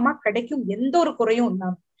நிச்சயமா கிடைக்கும், எந்த ஒரு குறையும்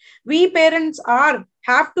இல்லாம. We parents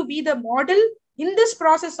have to be the model in this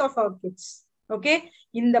process of our kids. Okay,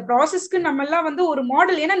 இந்த ப்ராசஸ்க்கு நம்ம எல்லாம் வந்து ஒரு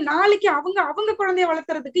மாடல். ஏன்னா நாளைக்கு அவங்க குழந்தைய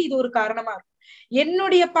வளர்த்துறதுக்கு இது ஒரு காரணமா இருக்கும்.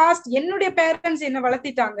 என்னுடைய பாஸ்ட், என்னுடைய பேரண்ட்ஸ் என்ன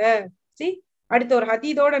வளர்த்திட்டாங்க. அடுத்த ஒரு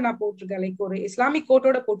ஹதீதோட நான் போட்டிருக்கேன், லைக் ஒரு இஸ்லாமிக்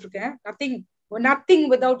கோட்டோட போட்டிருக்கேன், nothing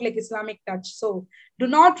without like Islamic touch. So do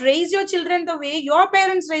not raise your children the way your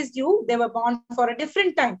parents raised you. They were born for a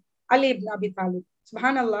different time. Ali ibn Abi Talib,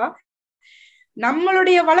 subhanallah.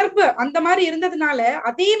 நம்மளுடைய வளர்ப்பு அந்த மாதிரி இருந்ததுனால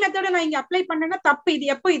அதே மெத்தட நான் இங்க அப்ளை பண்ணேன்னா தப்பு.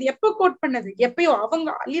 இது எப்போ கோட் பண்ணது, எப்பயோ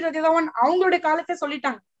அவங்க அலி ரலியல்லாஹு அன்ஹு அவங்களுடைய காலத்தை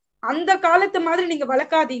சொல்லிட்டாங்க. அந்த காலத்து மாதிரி நீங்க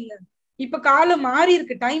வளர்க்காதீங்க. இப்ப காலம் மாறி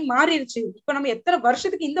இருக்கு, டைம் மாறிடுச்சு. இப்ப நம்ம எத்தனை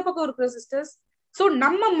வருஷத்துக்கு இந்த பக்கம் இருக்கிற சிஸ்டர்ஸ். சோ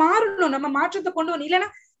நம்ம மாறணும், நம்ம மாற்றத்தை கொண்டு வரணும். இல்லைன்னா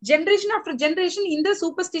ஜென்ரேஷன் ஆஃப்டர் ஜென்ரேஷன் இந்த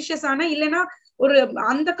சூப்பர்ஸ்டிஷியஸ் ஆன, இல்லைன்னா ஒரு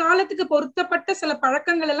அந்த காலத்துக்கு பொருத்தப்பட்ட சில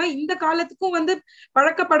பழக்கங்கள் எல்லாம் இந்த காலத்துக்கும் வந்து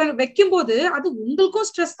பழக்கப்பட வைக்கும் போது அது உங்களுக்கும்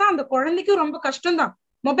ஸ்ட்ரெஸ் தான், அந்த குழந்தைக்கும் ரொம்ப கஷ்டம் தான்.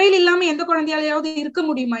 மொபைல் இல்லாம எந்த குழந்தையாலையாவது இருக்க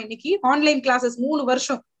முடியுமா? இன்னைக்கு ஆன்லைன் கிளாஸஸ் 3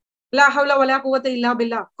 வருஷம், லா ஹவ்ல வலா குவத்த இல்லா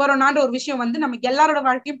பில்லா, கொரோனான்ற ஒரு விஷயம் வந்து நம்ம எல்லாரோட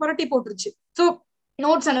வாழ்க்கையும் புரட்டி போட்டுருச்சு. சோ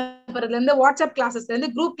நோட்ஸ் அனுப்புறதுல இருந்து, வாட்ஸ்அப் கிளாஸஸ்ல இருந்து,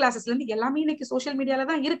 குரூப் கிளாஸஸ்ல இருந்து எல்லாமே இன்னைக்கு சோசியல் மீடியால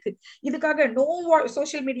தான் இருக்கு. இதுக்காக no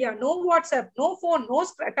social media, no WhatsApp, no phone, no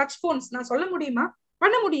touch bones நான் சொல்ல முடியுமா?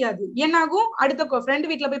 பண்ண முடியாது. என்னாகும், அடுத்த ஃப்ரெண்ட்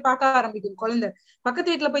வீட்டுல போய் பார்க்க ஆரம்பிக்கும் குழந்தை,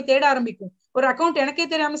 பக்கத்து வீட்டுல போய் தேட ஆரம்பிக்கும், ஒரு அக்கௌண்ட் எனக்கே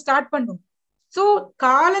தெரியாம ஸ்டார்ட் பண்ணும். சோ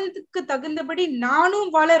காலத்துக்கு தகுந்தபடி நானும்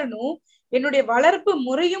வளரணும், என்னுடைய வளர்ப்பு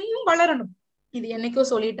முறையும் வளரணும். இது என்னைக்கோ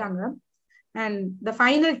சொல்லிட்டாங்க. And the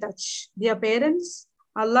final touch, dear parents,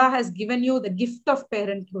 Allah has given you the gift of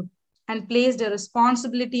parenthood and placed a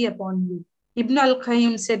responsibility upon you. Ibn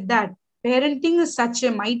al-Qayyim said that parenting is such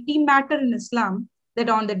a mighty matter in Islam that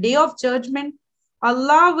on the day of judgment,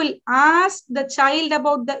 Allah will ask the child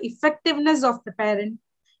about the effectiveness of the parent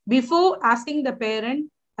before asking the parent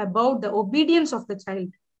about the obedience of the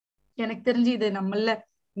child. எனக்கு தெரிஞ்சு இது நம்மள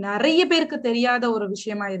நிறைய பேருக்கு தெரியாத ஒரு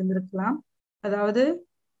விஷயமா இருந்திருக்கலாம். அதாவது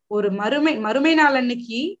ஒரு மறுமை நாள்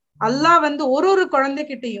அன்னைக்கு அல்லாஹ் வந்து ஒரு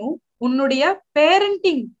குழந்தைகிட்டையும் உன்னுடைய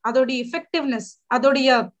பேரண்டிங், அதோடைய எஃபெக்டிவ்னஸ், அதோடைய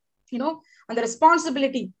அந்த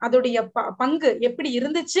ரெஸ்பான்சிபிலிட்டி, அதோடைய பங்கு எப்படி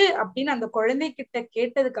இருந்துச்சு அப்படின்னு அந்த குழந்தைகிட்ட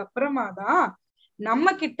கேட்டதுக்கு அப்புறமா தான்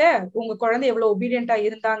நம்ம கிட்ட உங்க குழந்தை எவ்வளவு ஒபீடியண்டா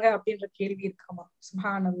இருந்தாங்க அப்படின்ற கேள்வி இருக்காமா.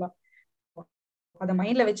 சுப்ஹானல்லாஹ், அத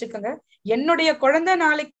மைண்ட்ல வச்சுக்கோங்க. என்னுடைய குழந்தை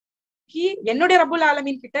நாளைக்கு என்னுடைய ரப்புல்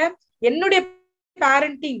ஆலமீன் கிட்ட என்னுடைய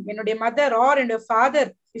பேரண்டிங், என்னுடைய மதர் ஆர் என்னுடைய ஃபாதர்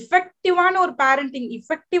இஃபெக்டிவான ஒரு பேரண்டிங்,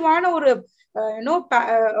 இஃபெக்டிவான ஒரு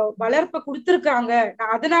வளர்ப்பை கொடுத்துருக்காங்க,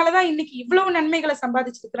 நான் அதனாலதான் இன்னைக்கு இவ்வளவு நன்மைகளை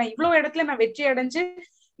சம்பாதிச்சிருக்கிறேன், இவ்வளவு இடத்துல நான் வெற்றி அடைஞ்சு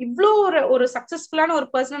இவ்வளவு ஒரு சக்சஸ்ஃபுல்லான ஒரு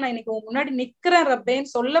பர்சனை நான் இன்னைக்கு முன்னாடி நிக்கிறேன்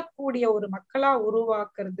ரப்பேன்னு சொல்லக்கூடிய ஒரு மக்களா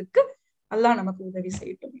உருவாக்குறதுக்கு அல்லாஹ் நமக்கு உதவி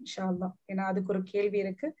செய்யட்டும் இன்ஷா அல்லாஹ். ஏன்னா அதுக்கு ஒரு கேள்வி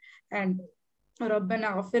இருக்கு. அண்ட் ரப்பனா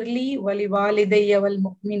அஃபிர்லி வலிவாலிதைய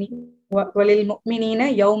வலில் முஃமினீன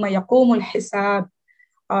யௌம யகூமுல் ஹிசாப்.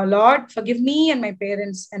 Lord, forgive me and my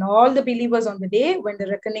parents and all the believers on the day when the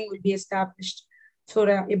reckoning will be established.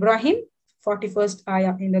 Surah Ibrahim 41st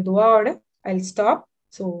ayah. In the dua order I'll stop.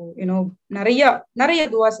 So நிறைய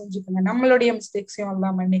துவா செஞ்சுக்கோங்க. நம்மளுடைய மிஸ்டேக்ஸையும்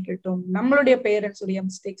எல்லாம் மன்னிக்கட்டும், நம்மளுடைய parents உடைய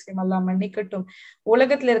மிஸ்டேக்ஸையும் எல்லாம் மன்னிக்கட்டும்,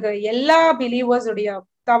 உலகத்துல இருக்கிற எல்லா பிலீவர்ஸ் உடைய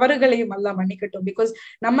தவறுகளையும் எல்லாம் மன்னிக்கட்டும். பிகாஸ்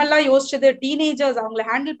நம்ம எல்லாம் யோசிச்சது டீனேஜர்ஸ் அவங்களை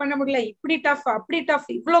ஹேண்டில் பண்ண முடியல, இப்படி டஃப் அப்படி டஃப்,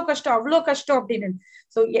 இவ்வளோ கஷ்டம் அவ்வளோ கஷ்டம் அப்படின்னு.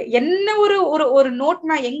 ஸோ என்ன ஒரு நோட்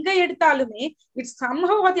நான் எங்க எடுத்தாலுமே it's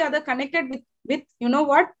somehow or the other connected with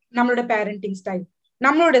what நம்மளோட பேரண்டிங் ஸ்டைல்,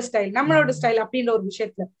 நம்மளோட ஸ்டைல் அப்படின்ற ஒரு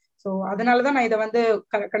விஷயத்துல. சோ அதனாலதான் நான் இதை வந்து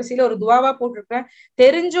கடைசியில ஒரு துவாவா போட்டிருக்கேன்.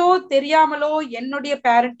 தெரிஞ்சோ தெரியாமலோ என்னுடைய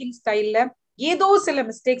பேரண்டிங் ஸ்டைல்ல ஏதோ சில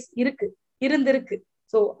மிஸ்டேக்ஸ் இருந்திருக்கு.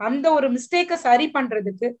 சோ அந்த ஒரு மிஸ்டேக்கை சரி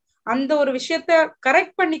பண்றதுக்கு, அந்த ஒரு விஷயத்த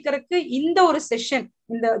கரெக்ட் பண்ணிக்கிறதுக்கு இந்த ஒரு செஷன்,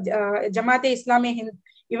 இந்த ஜமாத்தே இஸ்லாமே ஹிந்த்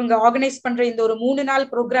இவங்க ஆர்கனைஸ் பண்ற இந்த ஒரு 3 நாள்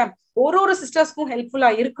ப்ரோக்ராம் ஒரு சிஸ்டர்ஸ்க்கும்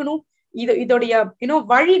ஹெல்ப்ஃபுல்லா இருக்கணும். இதோடைய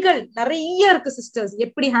வழிகள் நிறைய இருக்கு சிஸ்டர்ஸ்.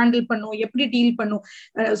 எப்படி ஹேண்டில் பண்ணும், எப்படி டீல் பண்ணும்.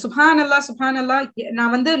 சுப்ஹானல்லா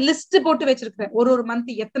நான் வந்து லிஸ்ட் போட்டு வச்சிருக்கேன் ஒரு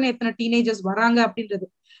மந்த் எத்தனை டீனேஜர்ஸ் வராங்க அப்படின்றது.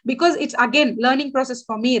 Because it's again learning process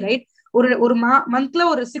for me, right? ஒரு மந்த்ல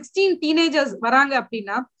ஒரு 16 டீனேஜர்ஸ் வராங்க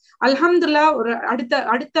அப்படின்னா அல்ஹம்துலில்லாஹ் ஒரு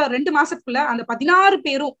அடுத்த 2 மாசத்துக்குள்ள அந்த 16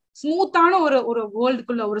 பேரும் ஸ்மூத்தான ஒரு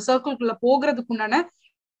வேர்ல்டுக்குள்ள ஒரு சர்க்கிள்குள்ள போகிறதுக்குண்டான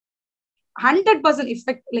 100%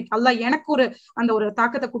 எஃபெக்ட் லைக் அல்லாஹ் எனக்கு அந்த ஒரு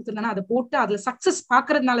தாக்கத்தை கொடுத்திருந்தேன்னா அதை போட்டு அதுல சக்சஸ்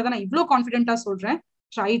பாக்குறதுனாலதான் நான் இவ்வளவு கான்பிடென்டா சொல்றேன்.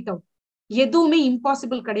 Try it out. எதுவுமே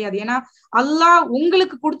இம்பாசிபிள் கிடையாது. ஏன்னா அல்லாஹ்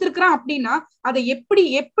உங்களுக்கு கொடுத்திருக்கிறான் அப்படின்னா அதை எப்படி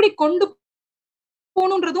எப்படி கொண்டு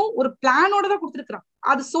போகணுன்றதும் ஒரு பிளானோட தான் கொடுத்திருக்கிறான்.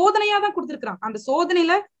 அது சோதனையா தான் கொடுத்திருக்கிறான். அந்த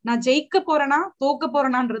சோதனையில நான் ஜெயிக்க போறேனா தோக்க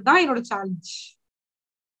போறேனான்றதுதான் என்னோட சேலஞ்ச்.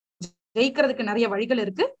 ஜெயிக்கிறதுக்கு நிறைய வழிகள்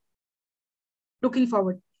இருக்கு. Looking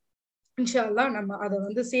forward. இன்ஷா அல்லாஹ் நம்ம அதை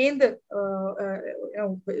வந்து சேர்ந்து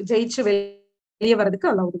ஜெயிச்சு வெளியே வர்றதுக்கு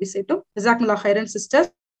அல்லாஹ் உதவி செய்யட்டும். ஜஸாக்குமுல்லாஹ் ஹைரன்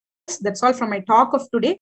sisters. That's all from my talk of today.